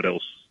knows what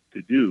else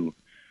to do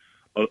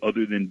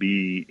other than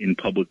be in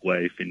public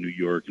life in New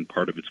York and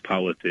part of its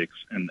politics.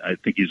 And I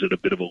think he's at a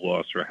bit of a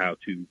loss for how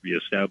to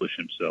reestablish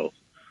himself.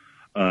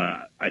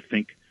 I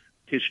think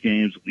Tish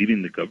James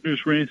leading the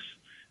governor's race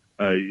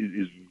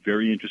is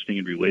very interesting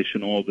in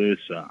relation to all this.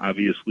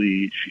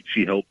 Obviously,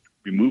 she helped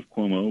remove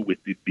Cuomo with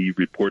the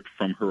report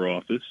from her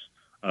office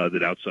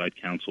that outside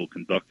counsel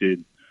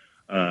conducted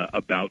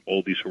about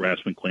all these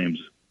harassment claims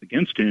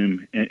against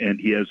him. And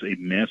he has a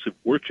massive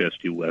war chest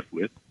he left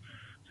with,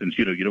 since,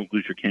 you don't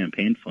lose your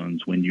campaign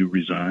funds when you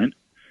resign.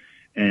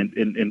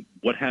 And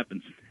what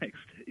happens next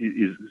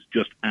is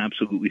just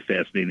absolutely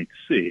fascinating to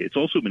see. It's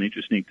also been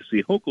interesting to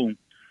see Hochul,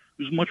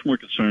 who's much more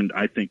concerned,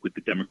 I think, with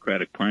the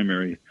Democratic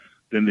primary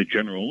than the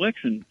general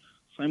election,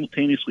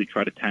 simultaneously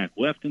try to tack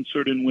left in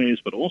certain ways,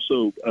 but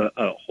also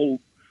hold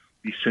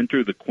the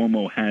center that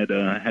Cuomo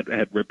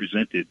had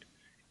represented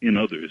in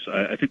others.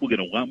 I think we'll get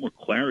a lot more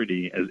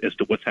clarity as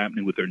to what's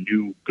happening with our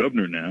new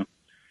governor now,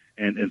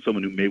 and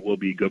someone who may well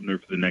be governor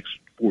for the next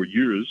 4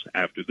 years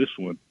after this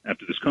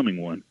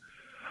coming one.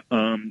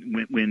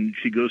 When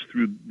she goes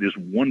through this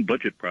one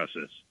budget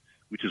process,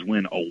 which is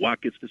when a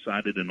lot gets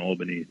decided in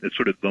Albany, that's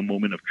sort of the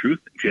moment of truth.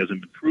 She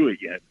hasn't been through it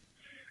yet.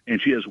 And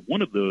she has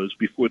one of those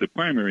before the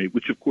primary,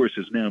 which, of course,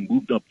 is now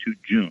moved up to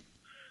June.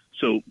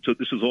 So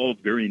this is all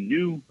very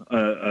new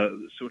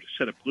sort of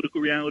set of political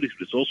realities,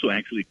 but it's also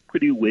actually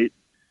pretty late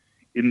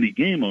in the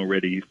game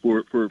already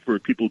for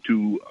people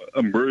to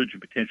emerge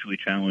and potentially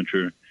challenge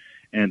her.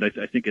 And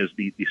I think as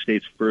the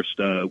state's first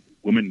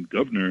woman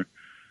governor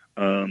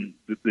and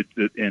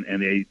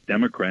a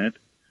Democrat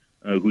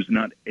who's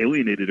not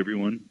alienated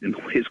everyone in the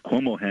ways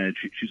Cuomo had,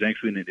 she's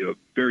actually in a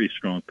very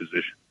strong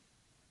position.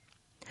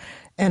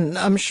 And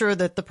I'm sure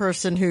that the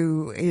person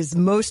who is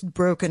most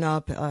broken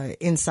up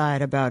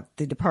inside about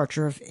the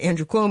departure of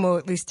Andrew Cuomo,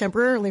 at least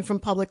temporarily from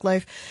public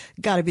life,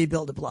 got to be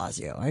Bill de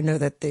Blasio. I know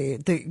that the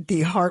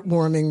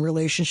heartwarming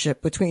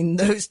relationship between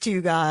those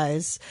two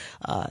guys,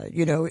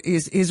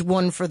 is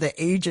one for the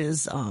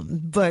ages.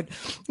 But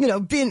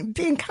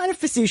being kind of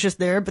facetious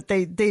there, but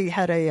they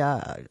had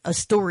a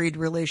storied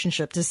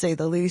relationship, to say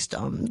the least.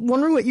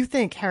 Wondering what you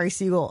think, Harry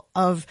Siegel,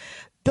 of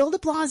Bill de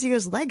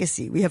Blasio's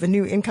legacy. We have a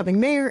new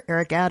incoming mayor,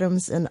 Eric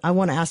Adams, and I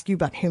want to ask you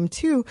about him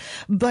too.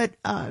 But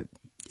how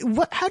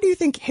do you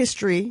think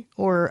history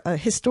or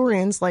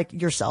historians like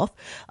yourself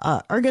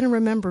are going to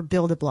remember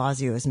Bill de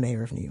Blasio as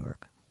mayor of New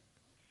York?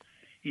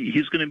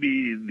 He's going to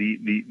be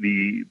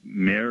the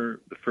mayor,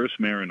 the first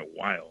mayor in a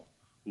while,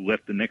 who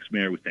left the next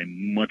mayor with a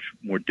much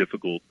more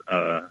difficult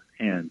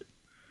hand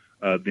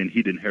than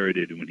he'd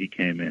inherited when he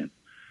came in.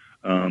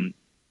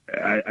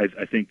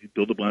 I think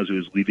Bill de Blasio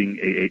is leaving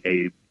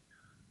a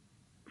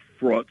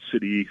fraught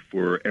city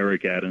for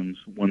Eric Adams,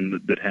 one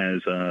that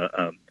has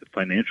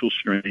financial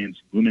strains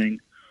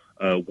looming,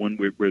 one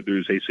where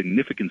there's a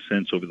significant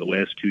sense over the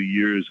last 2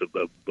 years of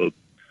both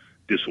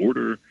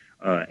disorder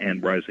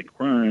and rising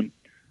crime,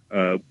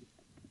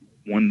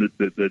 one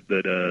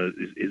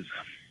that is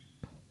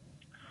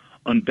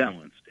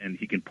unbalanced. And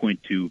he can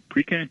point to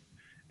pre-K,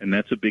 and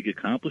that's a big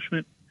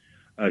accomplishment.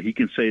 He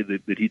can say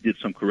that he did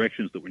some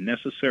corrections that were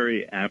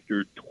necessary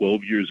after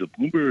 12 years of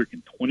Bloomberg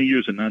and 20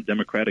 years of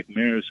non-democratic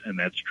mayors, and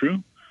that's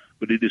true.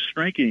 But it is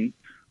striking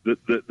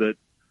that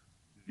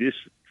this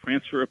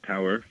transfer of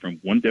power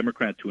from one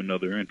Democrat to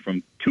another and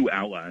from two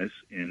allies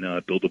in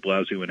Bill de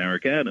Blasio and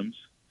Eric Adams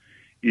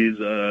is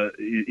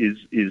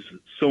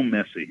so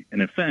messy.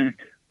 And in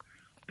fact,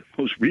 the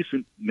most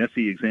recent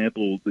messy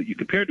example that you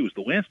compare to is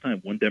the last time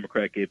one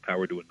Democrat gave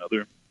power to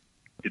another,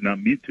 did not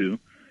mean to,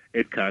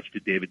 Ed Koch to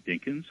David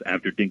Dinkins.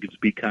 After Dinkins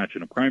beat Koch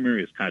in a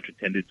primary, as Koch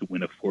intended to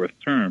win a fourth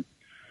term,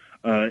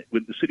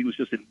 when the city was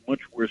just in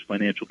much worse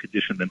financial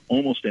condition than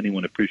almost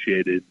anyone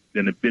appreciated,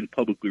 than had been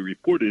publicly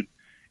reported.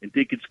 And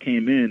Dinkins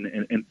came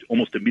in and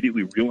almost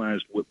immediately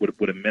realized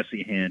what a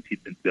messy hand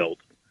he'd been dealt,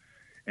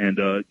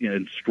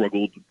 and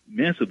struggled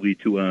massively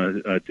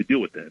to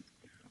deal with that.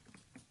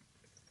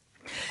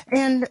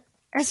 And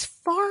as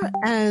far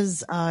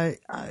as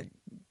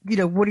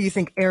what do you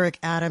think Eric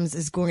Adams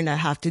is going to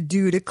have to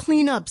do to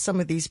clean up some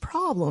of these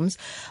problems?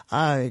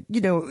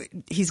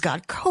 He's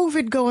got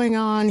COVID going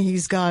on.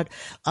 He's got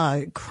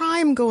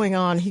crime going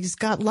on. He's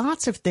got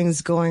lots of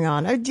things going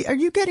on. Are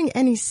you getting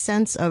any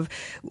sense of,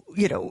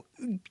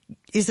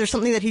 is there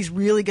something that he's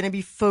really going to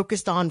be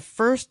focused on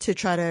first to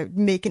try to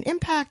make an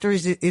impact, or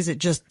is it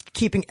just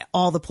keeping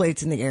all the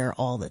plates in the air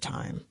all the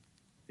time?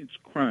 It's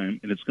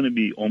crime, and it's going to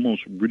be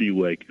almost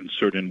Riddick-like in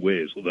certain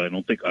ways, although I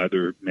don't think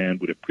either man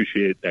would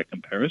appreciate that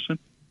comparison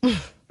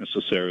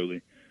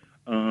necessarily.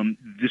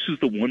 This is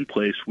the one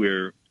place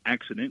where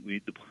accidentally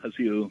de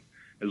Blasio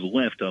has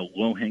left a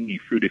low-hanging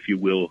fruit, if you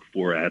will,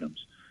 for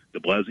Adams. De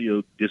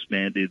Blasio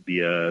disbanded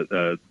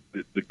the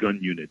gun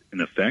unit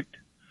in effect.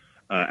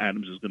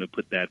 Adams is going to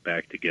put that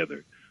back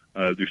together.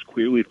 There's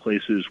clearly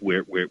places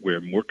where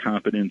more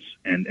competence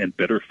and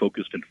better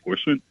focused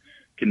enforcement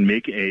can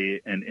make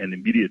an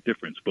immediate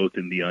difference, both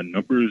in the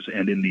numbers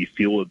and in the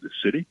feel of the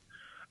city.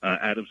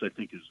 Adams, I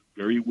think, is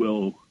very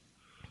well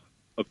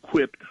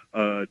equipped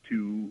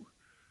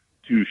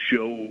to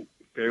show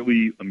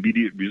fairly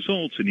immediate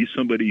results, and he's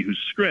somebody who's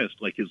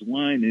stressed. Like, his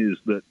line is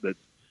that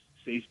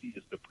safety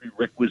is the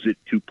prerequisite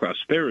to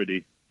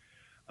prosperity,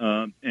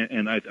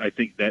 and I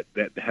think that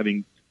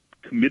having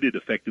committed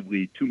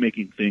effectively to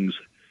making things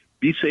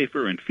be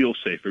safer and feel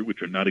safer,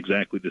 which are not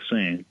exactly the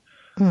same,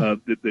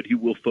 that he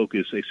will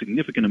focus a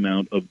significant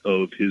amount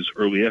of his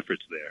early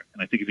efforts there.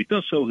 And I think if he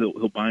does so,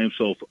 he'll buy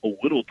himself a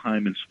little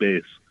time and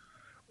space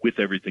with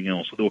everything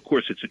else. Although, of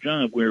course, it's a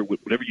job where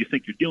whatever you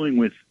think you're dealing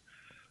with,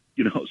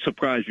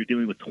 surprise, you're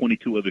dealing with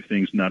 22 other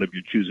things not of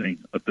your choosing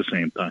at the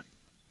same time.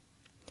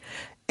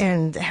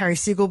 And Harry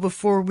Siegel,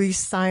 before we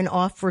sign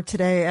off for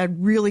today,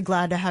 I'm really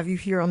glad to have you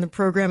here on the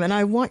program. And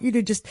I want you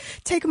to just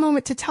take a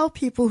moment to tell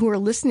people who are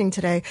listening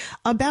today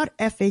about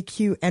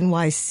FAQ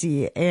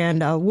NYC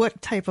and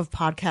what type of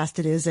podcast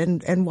it is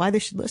and why they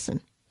should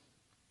listen.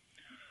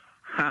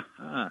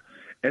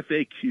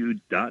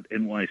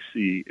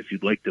 FAQ.NYC, if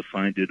you'd like to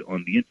find it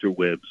on the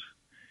interwebs,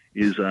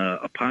 is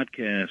a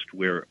podcast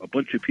where a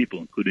bunch of people,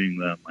 including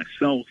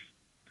myself,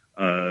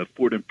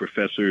 Fordham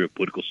Professor of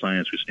Political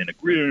Science Christina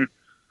Greer,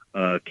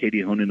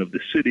 Katie Honan of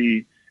The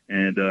City,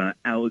 and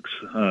Alex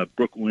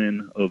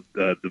Brooklyn of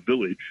The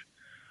Village,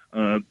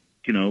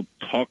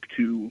 talk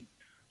to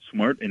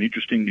smart and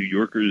interesting New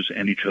Yorkers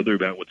and each other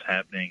about what's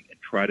happening and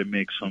try to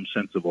make some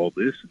sense of all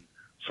this. And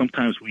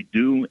sometimes we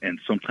do, and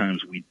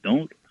sometimes we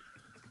don't.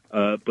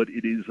 But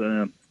it is,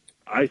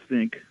 I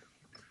think,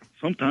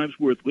 sometimes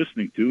worth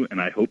listening to,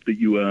 and I hope that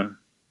you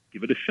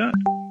give it a shot.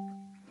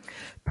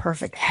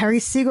 Perfect. Harry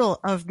Siegel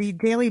of the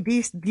Daily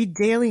Beast, the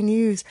Daily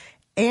News,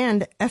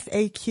 and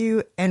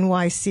FAQ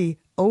NYC.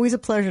 Always a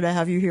pleasure to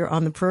have you here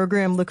on the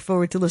program. Look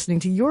forward to listening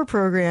to your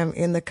program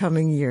in the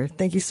coming year.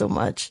 Thank you so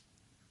much.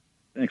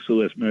 Thanks,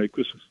 Celeste. Merry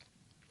Christmas.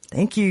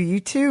 Thank you. You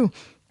too.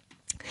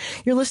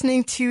 You're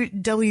listening to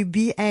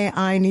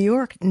WBAI New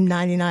York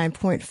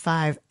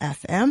 99.5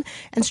 FM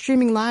and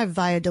streaming live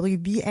via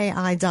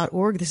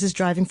WBAI.org. This is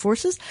Driving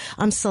Forces.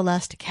 I'm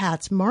Celeste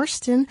Katz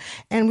Marston,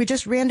 and we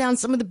just ran down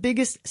some of the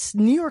biggest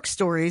New York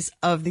stories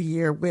of the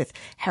year with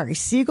Harry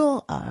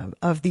Siegel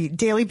of the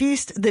Daily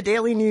Beast, the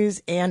Daily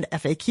News, and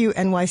FAQ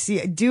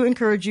NYC. I do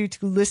encourage you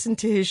to listen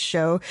to his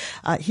show.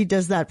 He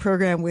does that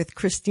program with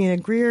Christina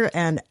Greer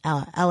and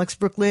Alex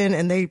Brooklyn,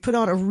 and they put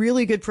on a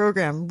really good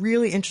program,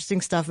 really interesting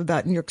stuff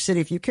about New York City.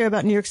 If you care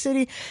about New York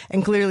City,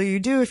 and clearly you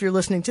do if you're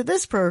listening to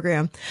this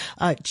program,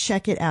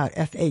 check it out,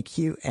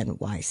 FAQ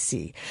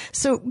NYC.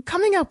 So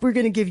coming up, we're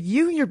going to give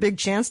you your big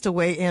chance to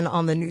weigh in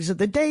on the news of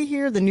the day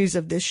here, the news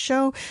of this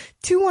show.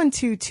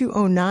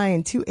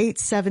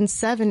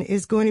 212-209-2877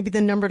 is going to be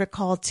the number to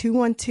call.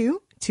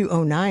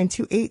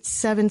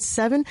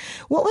 212-209-2877.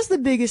 What was the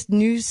biggest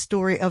news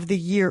story of the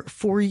year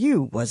for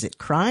you? Was it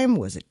crime?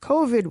 Was it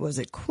COVID? Was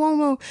it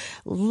Cuomo?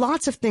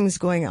 Lots of things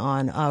going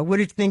on. What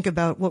did you think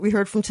about what we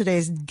heard from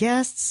today's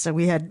guests? So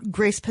we had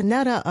Grace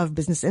Panetta of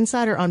Business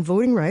Insider on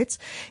voting rights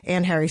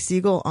and Harry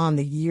Siegel on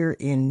the year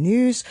in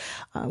news.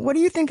 What do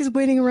you think is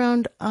waiting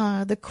around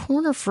the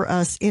corner for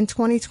us in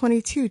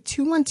 2022?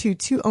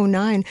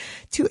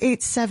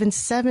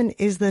 212-209-2877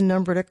 is the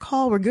number to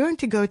call. We're going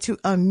to go to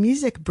a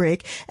music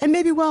break, and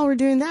maybe while we're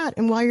doing that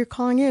and while you're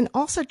calling in,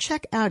 also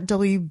check out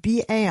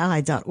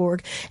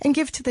WBAI.org and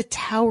give to the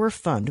Tower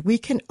Fund. We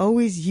can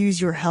always use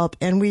your help,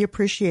 and we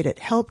appreciate it.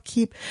 Help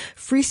keep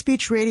free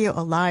speech radio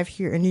alive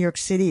here in New York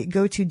City.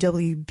 Go to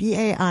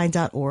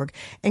WBAI.org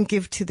and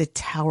give to the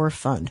Tower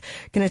Fund.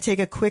 Going to take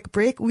a quick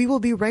break. We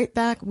will be right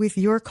back with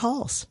your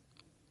calls.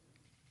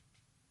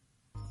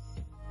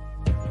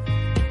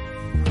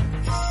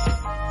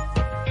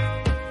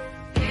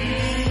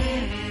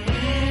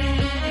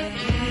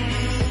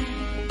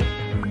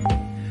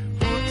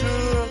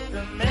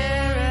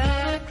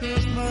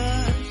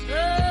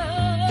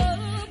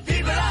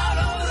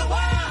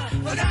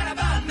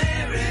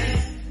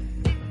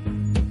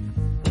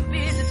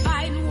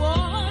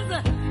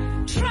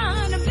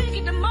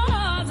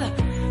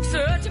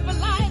 Searching for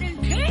light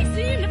and can't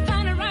seem to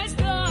find the right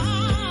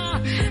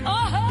star.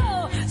 Oh,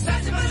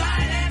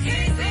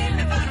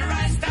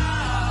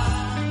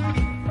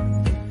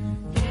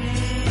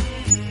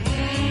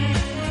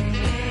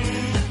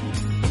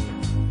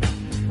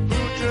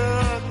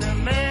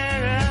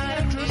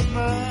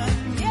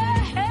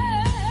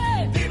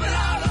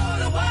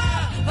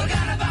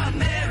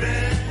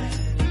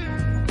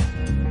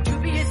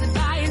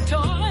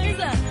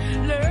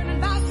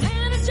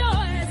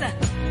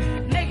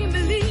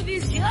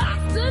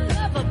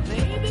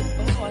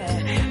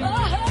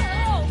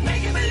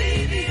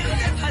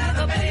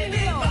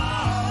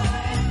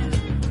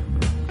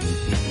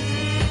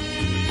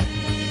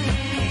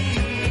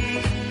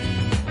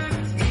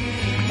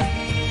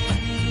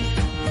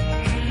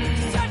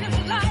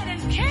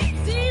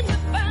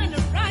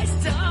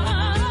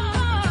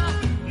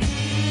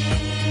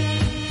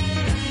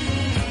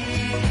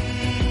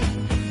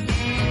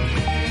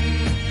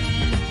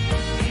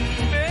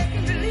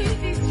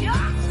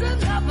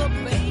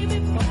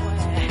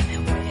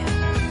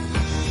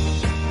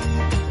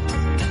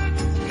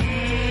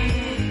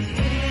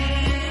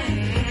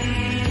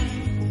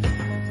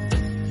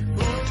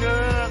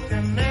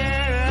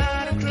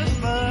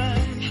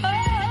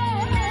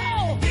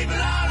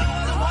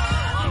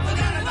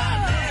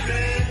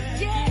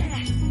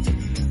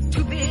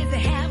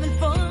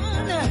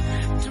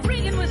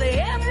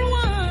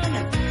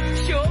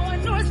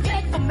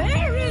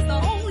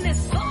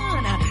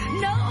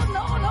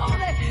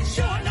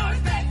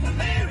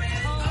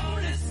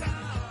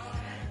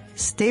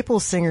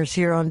 Staple Singers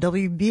here on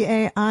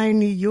WBAI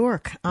New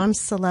York. I'm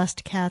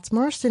Celeste Katz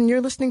Marston.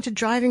 You're listening to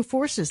Driving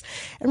Forces.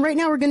 And right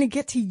now we're going to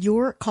get to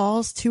your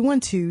calls.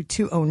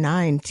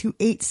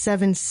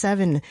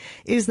 212-209-2877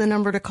 is the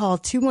number to call.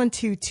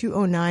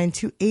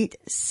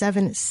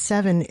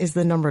 212-209-2877 is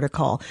the number to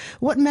call.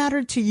 What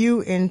mattered to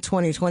you in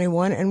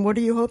 2021 and what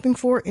are you hoping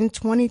for in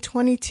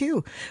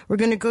 2022? We're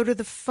going to go to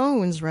the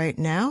phones right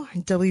now.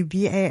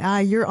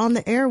 WBAI, you're on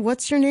the air.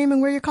 What's your name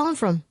and where you're calling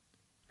from?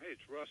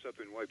 Up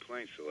in White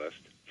Plains,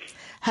 Celeste.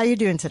 How you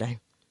doing today?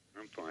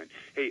 I'm fine.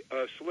 Hey,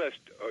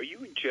 Celeste, are you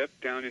and Jeff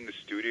down in the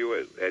studio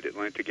at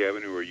Atlantic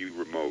Avenue, or are you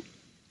remote?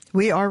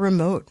 We are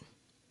remote.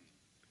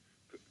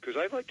 Because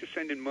I'd like to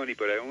send in money,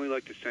 but I only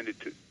like to send it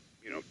to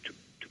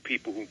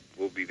people who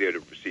will be there to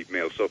receive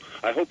mail. So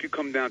I hope you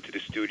come down to the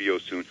studio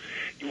soon.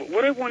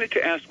 What I wanted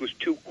to ask was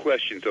two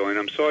questions, though, and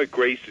I'm sorry,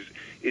 Grace,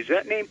 is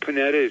that name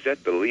Panetta? Is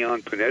that the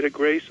Leon Panetta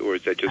Grace, or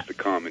is that just the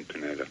common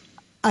Panetta?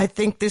 I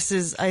think this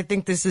is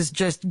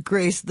just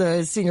Grace,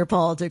 the senior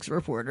politics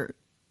reporter.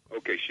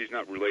 Okay, she's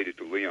not related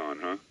to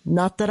Leon, huh?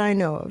 Not that I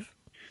know of.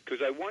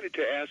 Because I wanted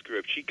to ask her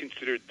if she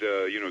considered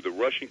the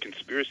Russian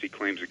conspiracy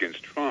claims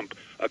against Trump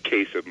a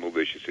case of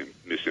malicious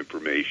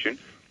misinformation.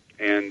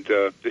 And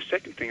the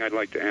second thing I'd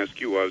like to ask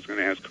you, I was going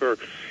to ask her,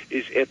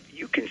 is if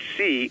you can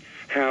see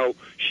how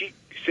she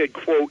said,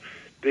 quote,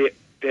 that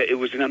it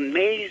was an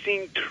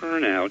amazing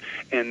turnout,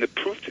 and the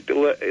proof that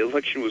the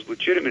election was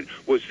legitimate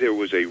was there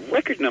was a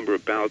record number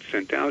of ballots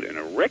sent out and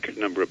a record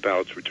number of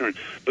ballots returned.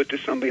 But to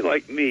somebody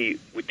like me,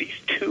 with these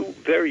two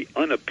very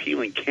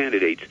unappealing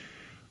candidates,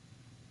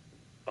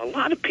 a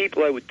lot of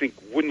people I would think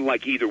wouldn't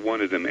like either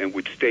one of them and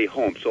would stay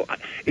home. So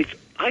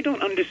I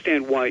don't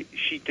understand why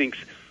she thinks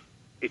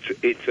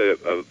it's a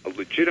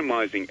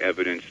legitimizing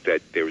evidence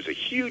that there was a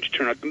huge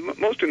turnout,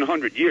 most in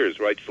 100 years,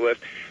 right, Celeste?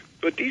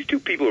 But these two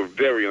people are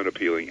very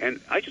unappealing,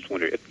 and I just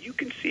wonder if you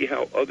can see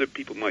how other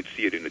people might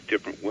see it in a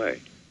different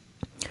way.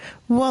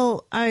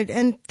 Well,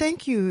 and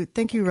thank you,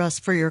 Russ,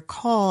 for your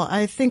call.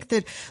 I think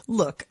that,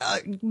 look,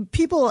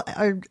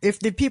 if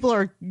the people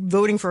are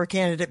voting for a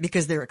candidate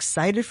because they're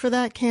excited for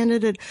that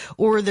candidate,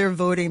 or they're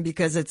voting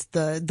because it's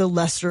the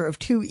lesser of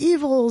two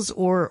evils,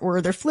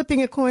 or they're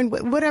flipping a coin,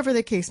 whatever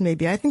the case may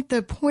be. I think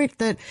the point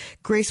that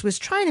Grace was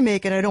trying to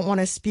make, and I don't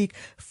want to speak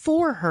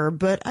for her,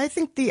 but I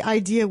think the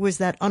idea was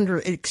that under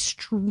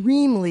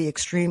extremely,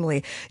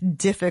 extremely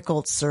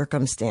difficult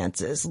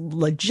circumstances,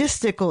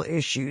 logistical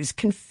issues,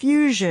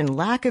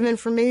 confusion, lack of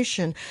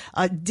information,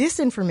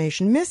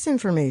 disinformation,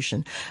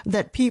 misinformation,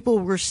 that people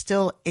were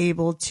still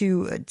able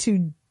to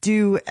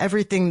do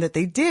everything that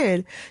they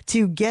did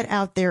to get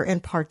out there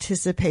and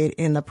participate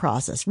in the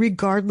process,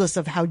 regardless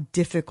of how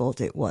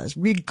difficult it was,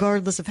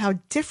 regardless of how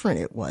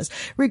different it was,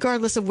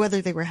 regardless of whether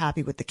they were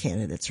happy with the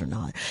candidates or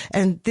not.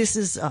 And this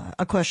is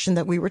a question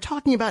that we were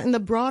talking about in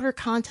the broader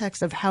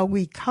context of how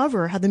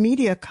the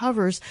media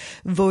covers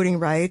voting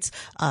rights,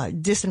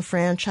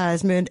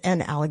 disenfranchisement,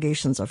 and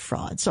allegations of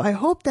fraud. So I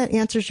hope that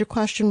answers your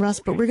question, Russ,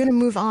 but we're going to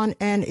move on.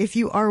 And if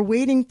you are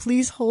waiting,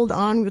 please hold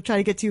on. We'll try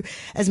to get to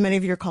as many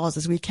of your calls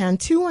as we can.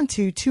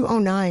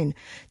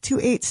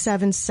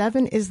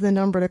 212-209-2877 is the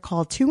number to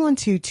call.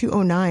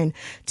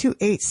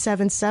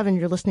 212-209-2877.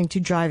 You're listening to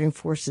Driving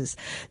Forces.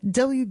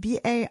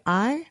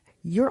 WBAI,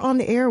 you're on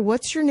the air.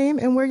 What's your name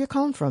and where you're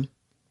calling from?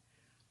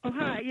 Oh,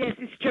 hi. Yes,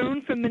 it's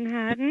Joan from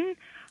Manhattan.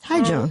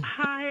 Hi, Joan.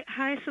 Hi,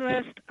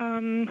 Celeste.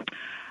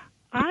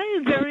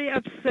 I'm very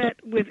upset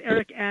with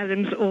Eric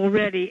Adams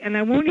already, and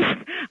I won't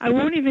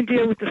even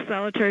deal with the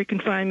solitary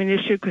confinement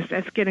issue because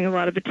that's getting a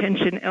lot of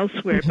attention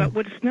elsewhere. Mm-hmm. But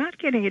what's not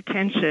getting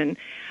attention,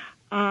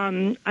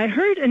 I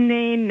heard a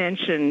name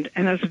mentioned,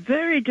 and I was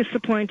very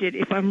disappointed.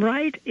 If I'm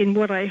right in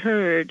what I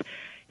heard,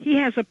 he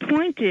has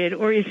appointed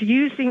or is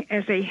using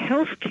as a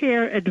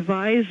healthcare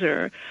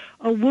advisor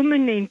a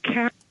woman named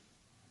Karen.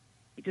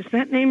 Does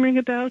that name ring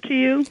a bell to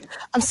you?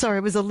 I'm sorry,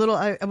 I was a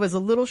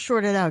little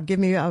shorted out. Give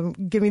me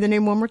the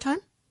name one more time.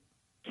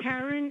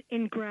 Karen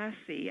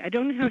Ingrassi. I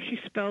don't know how she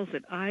spells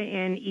it.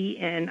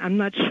 I-N-E-N. I'm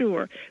not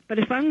sure. But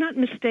if I'm not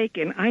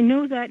mistaken, I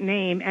know that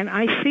name, and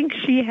I think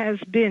she has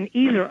been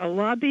either a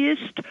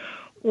lobbyist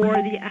or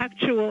the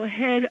actual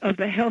head of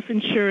the health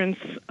insurance,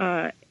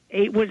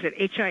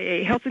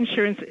 HIA, Health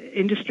Insurance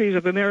Industries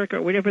of America,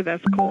 or whatever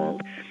that's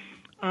called.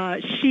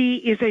 She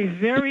is a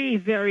very,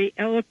 very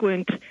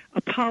eloquent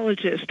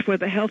apologist for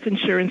the health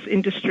insurance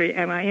industry,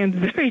 and I am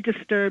very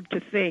disturbed to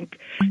think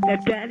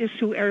that that is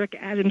who Eric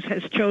Adams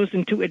has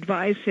chosen to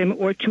advise him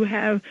or to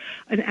have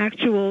an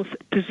actual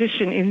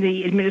position in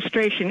the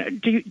administration.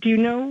 Do you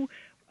know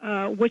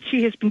what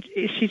she has been?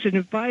 Is she's an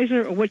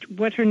advisor, or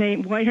what her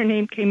name? Why her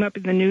name came up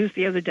in the news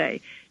the other day?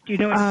 Do you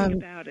know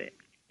anything about it?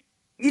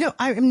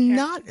 I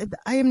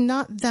am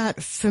not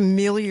that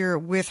familiar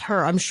with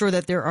her. I'm sure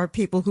that there are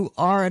people who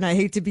are, and I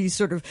hate to be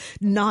sort of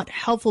not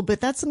helpful,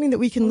 but that's something that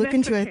we can look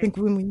into. Okay. I think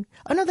no,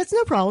 that's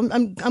no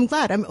problem. I'm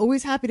glad. I'm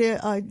always happy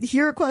to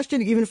hear a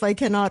question, even if I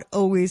cannot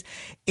always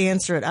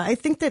answer it. I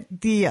think that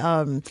the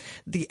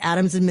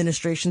Adams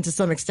administration, to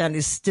some extent,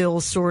 is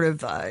still sort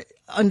of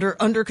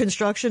under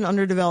construction,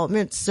 under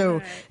development. So,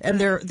 right. and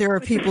there are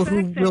but people the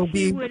who fact will that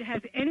be he would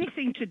have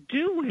anything to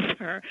do with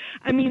her.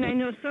 I mean, I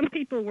know some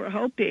people were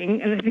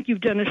hoping, and I think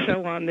you've done a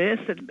show on this.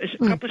 A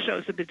couple of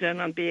shows have been done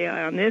on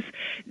BAI on this.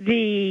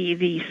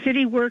 The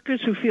city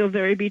workers who feel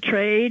very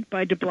betrayed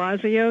by De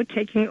Blasio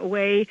taking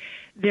away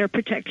their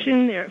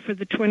protection for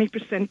the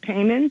 20%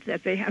 payment,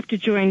 that they have to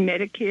join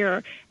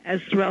Medicare, as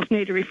Ralph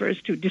Nader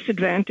refers to,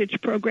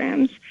 disadvantaged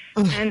programs.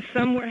 And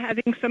some were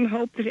having some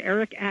hope that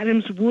Eric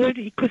Adams would,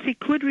 because he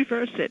could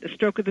reverse it, a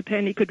stroke of the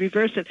pen, he could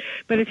reverse it.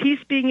 But if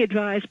he's being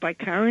advised by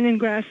Karen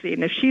Ingrassi,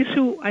 and if she's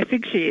who I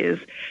think she is,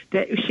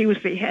 that she was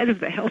the head of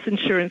the health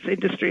insurance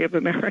industry of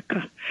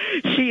America,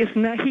 he is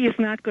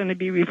not going to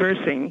be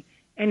reversing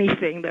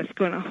anything that's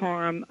going to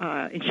harm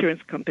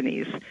insurance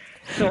companies.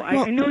 So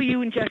I know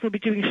you and Jeff will be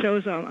doing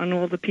shows on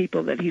all the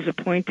people that he's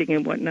appointing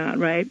and whatnot,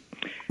 right?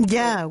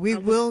 Yeah, we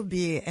will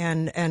be,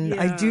 and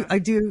yeah. I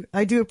do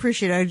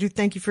appreciate it. I do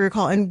thank you for your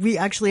call. And we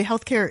actually,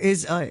 healthcare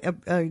is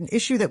an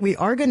issue that we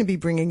are going to be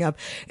bringing up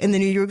in the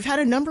new year. We've had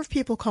a number of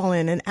people call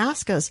in and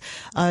ask us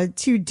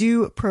to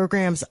do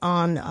programs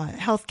on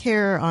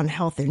healthcare, on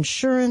health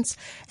insurance,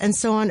 and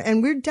so on.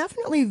 And we're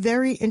definitely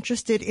very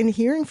interested in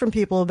hearing from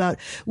people about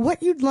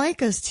what you'd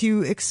like us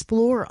to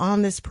explore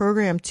on this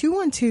program.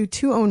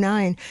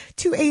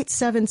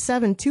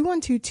 212-209-2877,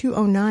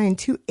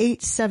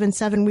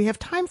 212-209-2877. We have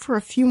time for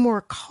a few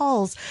more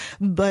calls,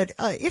 but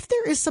if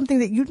there is something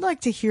that you'd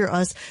like to hear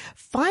us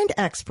find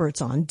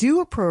experts on, do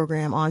a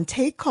program on,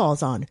 take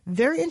calls on,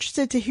 very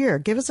interested to hear,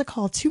 give us a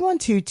call,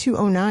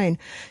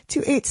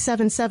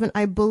 212-209-2877.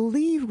 I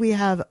believe we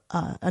have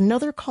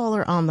another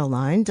caller on the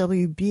line.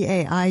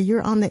 WBAI,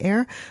 you're on the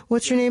air.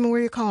 What's your name and where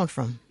you're calling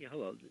from? Yeah,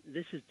 hello.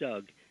 This is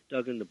Doug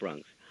in the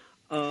Bronx.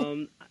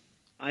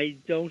 I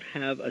don't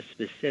have a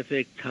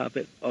specific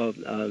topic of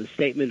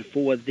statement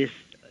for this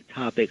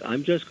topic.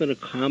 I'm just going to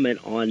comment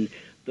on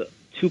the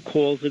 2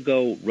 calls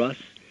ago,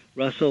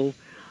 Russell,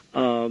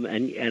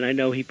 and I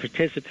know he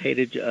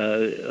participated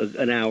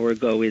an hour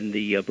ago in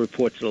the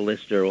report to the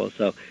listener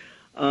also.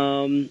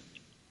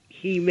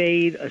 He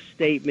made a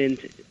statement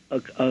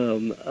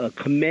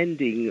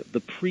commending the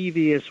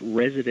previous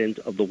resident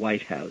of the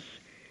White House.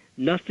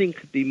 Nothing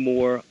could be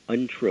more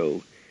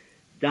untrue.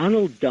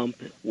 Donald Trump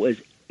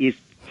is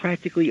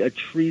practically a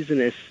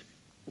treasonous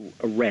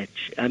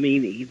wretch. I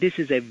mean, this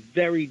is a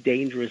very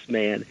dangerous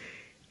man.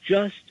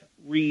 Just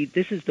read,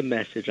 this is the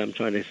message I'm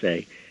trying to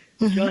say.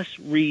 Mm-hmm. Just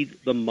read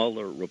the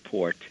Mueller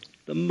report.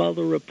 The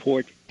Mueller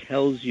report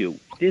tells you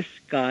this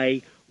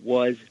guy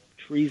was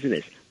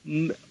treasonous.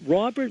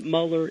 Robert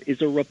Mueller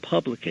is a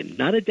Republican,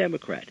 not a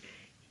Democrat.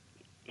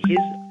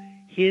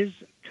 His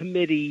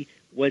committee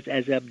was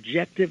as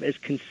objective as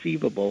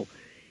conceivable.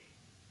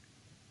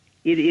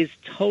 It is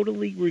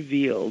totally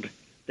revealed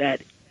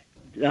that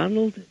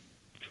Donald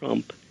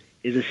Trump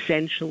is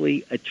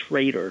essentially a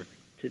traitor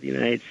to the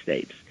United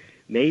States.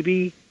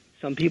 Maybe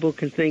some people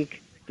can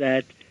think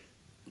that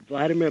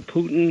Vladimir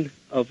Putin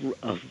of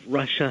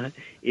Russia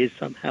is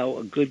somehow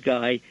a good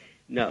guy.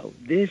 No,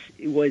 this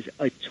was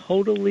a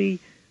totally...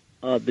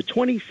 the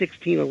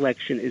 2016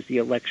 election is the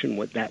election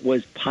that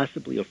was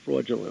possibly a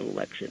fraudulent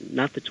election,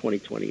 not the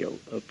 2020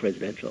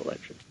 presidential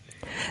election.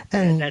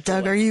 And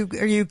Doug, are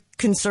you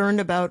concerned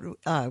about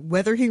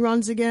whether he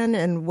runs again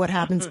and what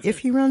happens if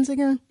he runs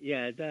again?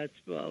 Yeah, that's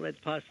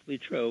possibly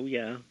true.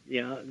 Yeah.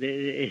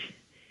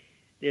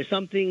 There's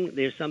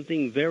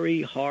something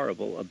very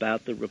horrible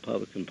about the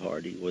Republican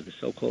Party, or the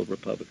so-called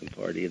Republican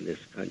Party in this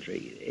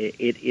country.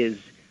 It is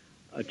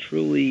a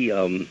truly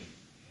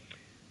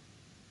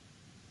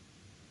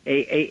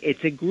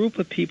it's a group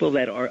of people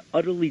that are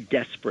utterly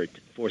desperate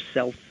for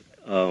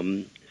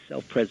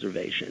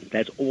self-preservation.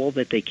 That's all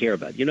that they care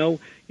about. You know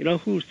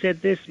who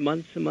said this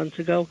months and months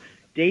ago?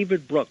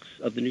 David Brooks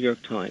of the New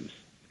York Times.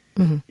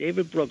 Mm-hmm.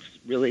 David Brooks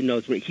really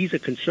knows he's a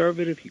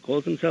conservative. He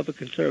calls himself a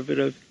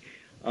conservative.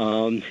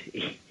 And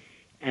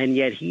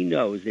yet he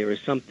knows there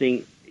is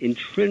something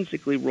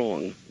intrinsically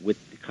wrong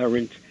with the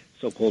current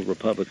so-called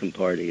Republican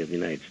Party of the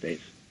United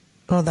States.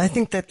 Well, I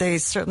think that they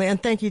certainly,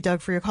 and thank you,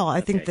 Doug, for your call.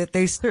 I think that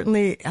they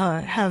certainly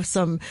have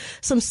some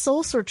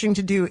soul searching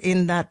to do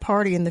in that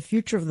party, in the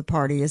future of the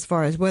party, as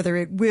far as whether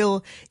it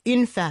will,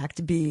 in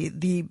fact, be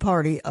the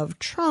party of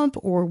Trump,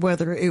 or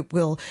whether it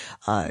will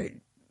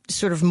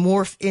sort of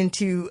morph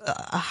into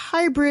a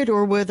hybrid,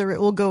 or whether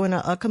it will go in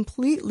a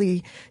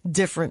completely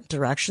different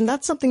direction.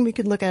 That's something we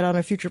could look at on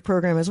a future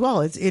program as well.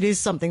 It is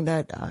something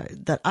that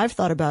I've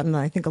thought about, and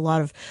I think a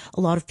lot of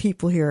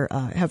people here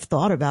have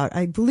thought about.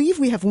 I believe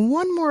we have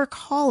one more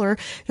caller. I'm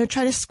going to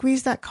try to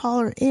squeeze that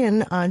caller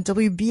in. On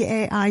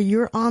WBAI,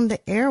 you're on the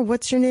air.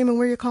 What's your name and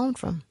where you're calling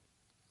from?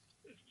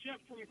 It's Jeff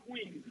from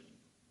Queens.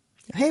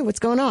 Hey, what's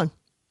going on?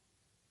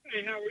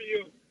 Hey, how are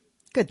you?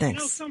 Good, thanks.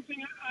 You know something?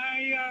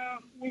 I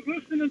was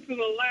listening to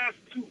the last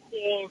 2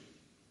 calls,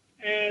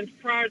 and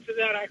prior to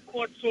that, I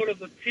caught sort of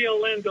the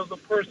tail end of the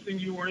person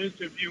you were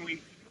interviewing.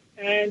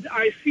 And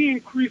I see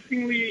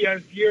increasingly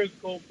as years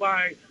go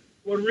by,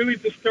 what really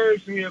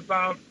disturbs me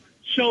about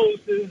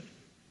shows is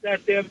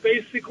that they're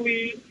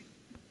basically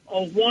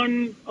a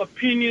one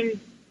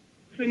opinion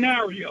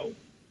scenario.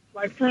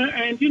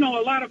 And,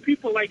 a lot of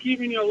people, like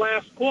even your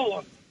last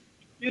caller,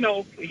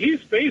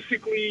 he's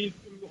basically,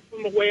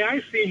 from the way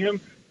I see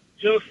him,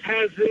 just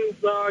has his,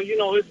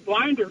 his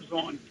blinders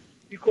on,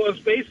 because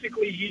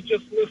basically he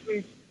just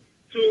listens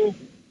to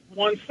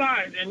one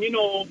side. And,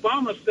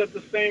 Obama said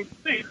the same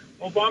thing.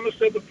 Obama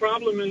said the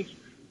problem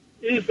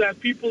is that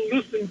people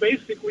listen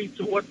basically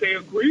to what they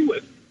agree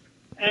with.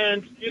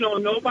 And,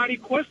 nobody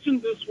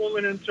questioned this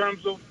woman in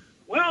terms of,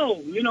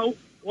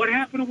 what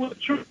happened with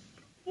Trump?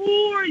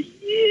 4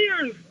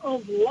 years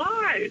of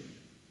lies,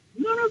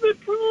 none of it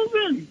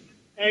proven.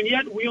 And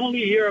yet we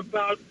only hear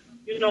about,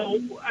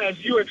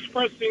 as you're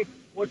expressing,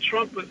 what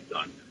Trump has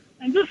done.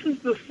 And this is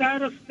the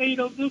saddest state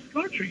of this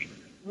country.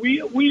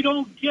 We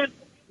don't get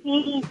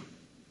full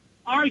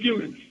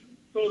arguments,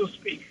 so to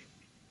speak.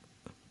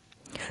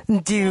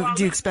 Do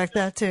you expect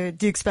that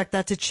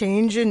to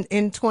change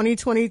in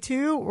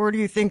 2022, or do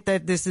you think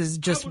that this is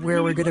just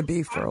where we're going to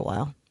be for a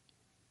while?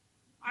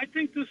 I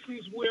think this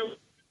is where it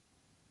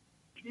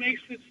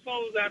makes it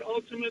so that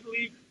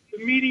ultimately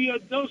the media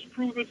does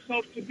prove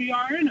itself to be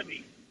our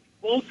enemy,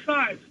 both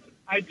sides.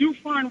 I do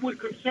find with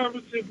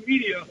conservative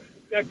media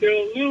that they're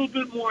a little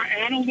bit more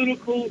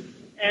analytical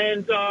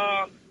and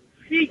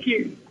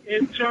seeking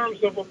in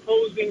terms of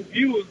opposing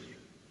views,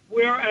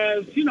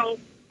 whereas,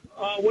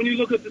 when you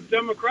look at the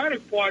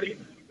Democratic Party,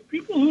 the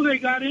people who they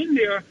got in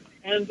there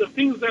and the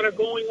things that are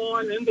going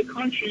on in the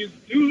countries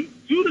due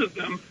to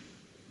them,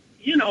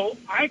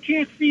 I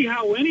can't see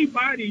how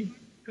anybody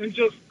can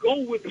just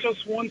go with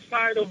just one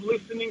side of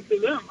listening to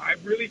them. I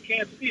really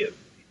can't see it.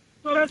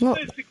 So that's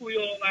basically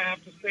all I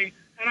have to say.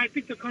 And I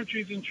think the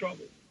country's in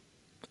trouble.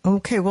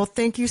 Okay, well,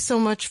 thank you so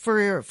much for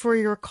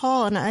your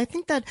call. And I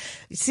think that,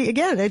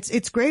 again,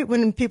 it's great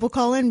when people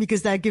call in,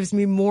 because that gives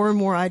me more and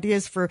more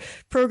ideas for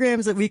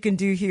programs that we can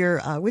do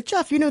here with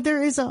Jeff.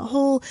 There is a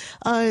whole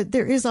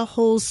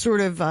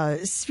sort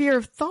of sphere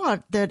of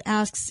thought that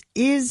asks,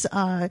 is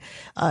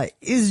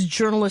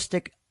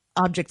journalistic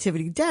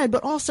objectivity dead?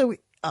 But also,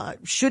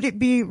 should it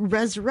be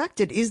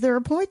resurrected? Is there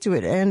a point to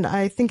it? And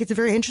I think it's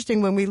very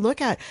interesting when we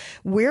look at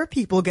where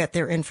people get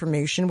their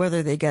information,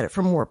 whether they get it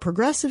from more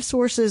progressive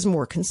sources,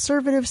 more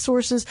conservative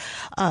sources.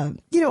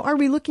 Are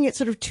we looking at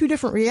sort of two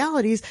different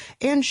realities?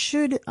 And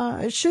should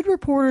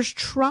reporters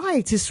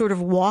try to sort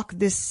of walk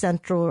this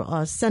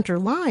center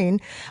line,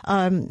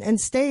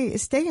 and stay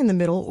in the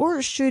middle?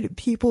 Or should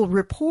people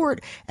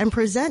report and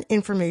present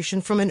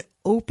information from an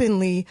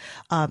openly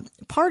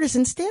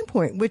partisan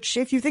standpoint, which,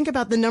 if you think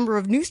about the number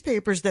of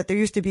newspapers that there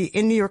used to be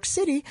in New York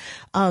City,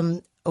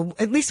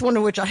 at least one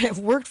of which I have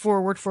worked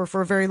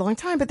for a very long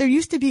time, but there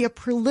used to be a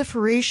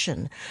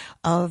proliferation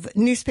of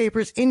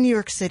newspapers in New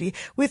York City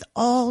with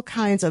all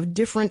kinds of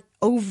different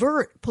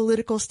overt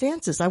political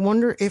stances. I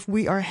wonder if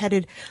we are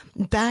headed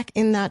back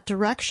in that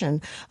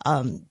direction.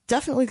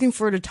 Definitely looking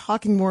forward to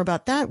talking more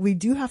about that. We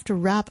do have to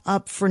wrap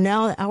up for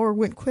now. The hour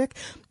went quick.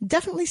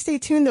 Definitely stay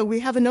tuned, though. We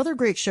have another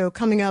great show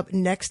coming up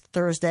next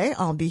Thursday.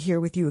 I'll be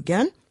here with you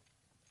again.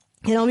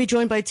 And I'll be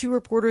joined by two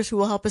reporters who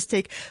will help us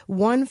take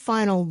one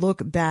final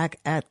look back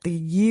at the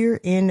year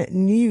in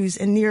news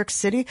in New York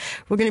City.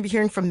 We're going to be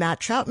hearing from Matt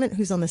Troutman,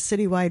 who's on the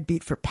citywide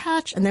beat for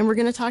Patch. And then we're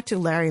going to talk to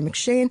Larry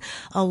McShane,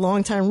 a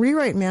longtime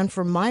rewrite man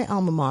for my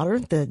alma mater,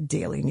 the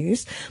Daily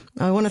News.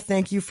 I want to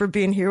thank you for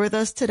being here with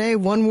us today.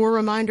 One more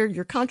reminder,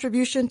 your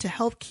contribution to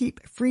help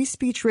keep free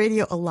speech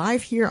radio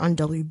alive here on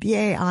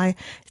WBAI,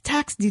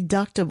 tax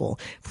deductible.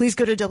 Please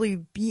go to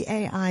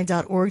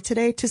WBAI.org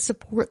today to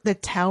support the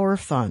Tower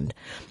Fund.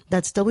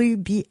 That's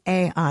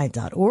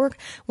WBAI.org. I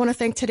want to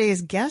thank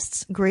today's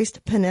guests, Grace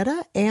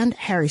Panetta and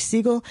Harry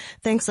Siegel.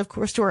 Thanks, of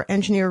course, to our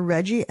engineer,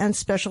 Reggie, and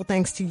special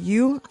thanks to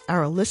you,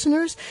 our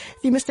listeners.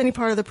 If you missed any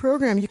part of the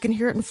program, you can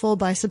hear it in full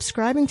by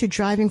subscribing to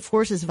Driving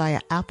Forces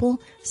via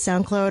Apple,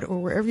 SoundCloud, or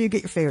wherever you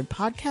get your favorite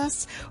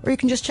podcasts, or you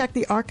can just check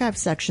the archive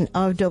section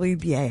of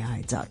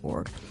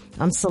WBAI.org.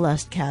 I'm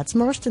Celeste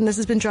Katz-Marston. This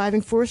has been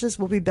Driving Forces.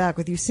 We'll be back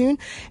with you soon,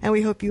 and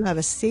we hope you have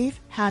a safe,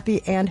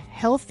 happy, and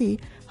healthy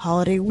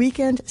holiday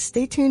weekend.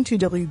 Stay tuned to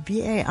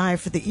WBAI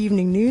for the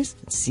evening news.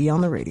 See you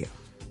on the radio.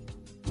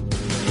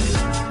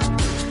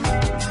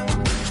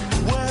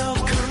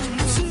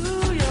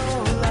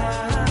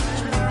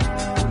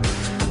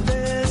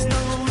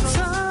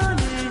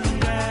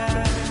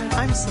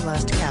 I'm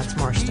Celeste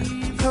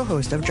Katz-Marston,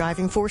 co-host of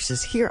Driving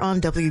Forces here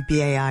on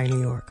WBAI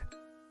New York.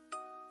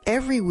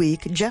 Every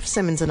week, Jeff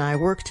Simmons and I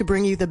work to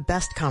bring you the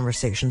best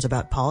conversations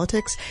about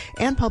politics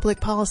and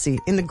public policy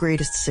in the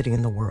greatest city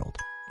in the world.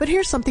 But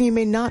here's something you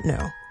may not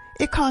know.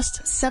 It costs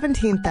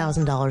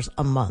 $17,000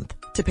 a month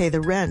to pay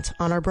the rent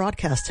on our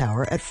broadcast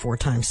tower at 4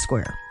 Times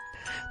Square.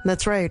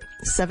 That's right,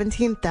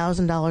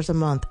 $17,000 a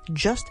month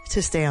just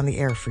to stay on the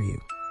air for you.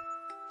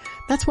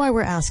 That's why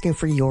we're asking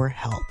for your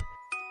help.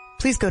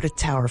 Please go to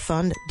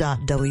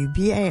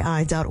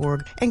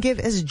towerfund.wbai.org and give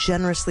as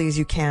generously as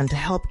you can to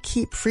help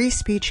keep free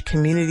speech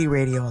community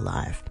radio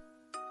alive.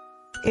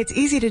 It's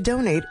easy to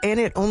donate, and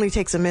it only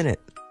takes a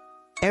minute.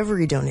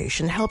 Every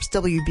donation helps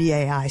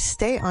WBAI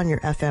stay on your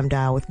FM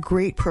dial with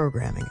great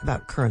programming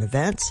about current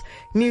events,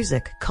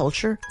 music,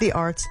 culture, the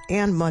arts,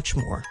 and much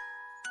more.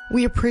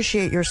 We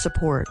appreciate your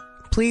support.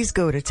 Please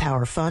go to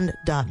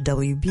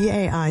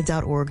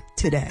towerfund.wbai.org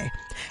today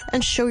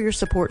and show your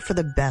support for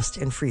the best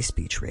in free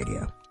speech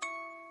radio.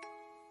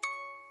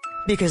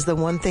 Because the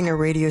one thing a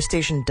radio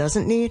station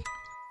doesn't need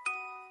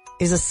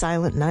is a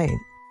silent night.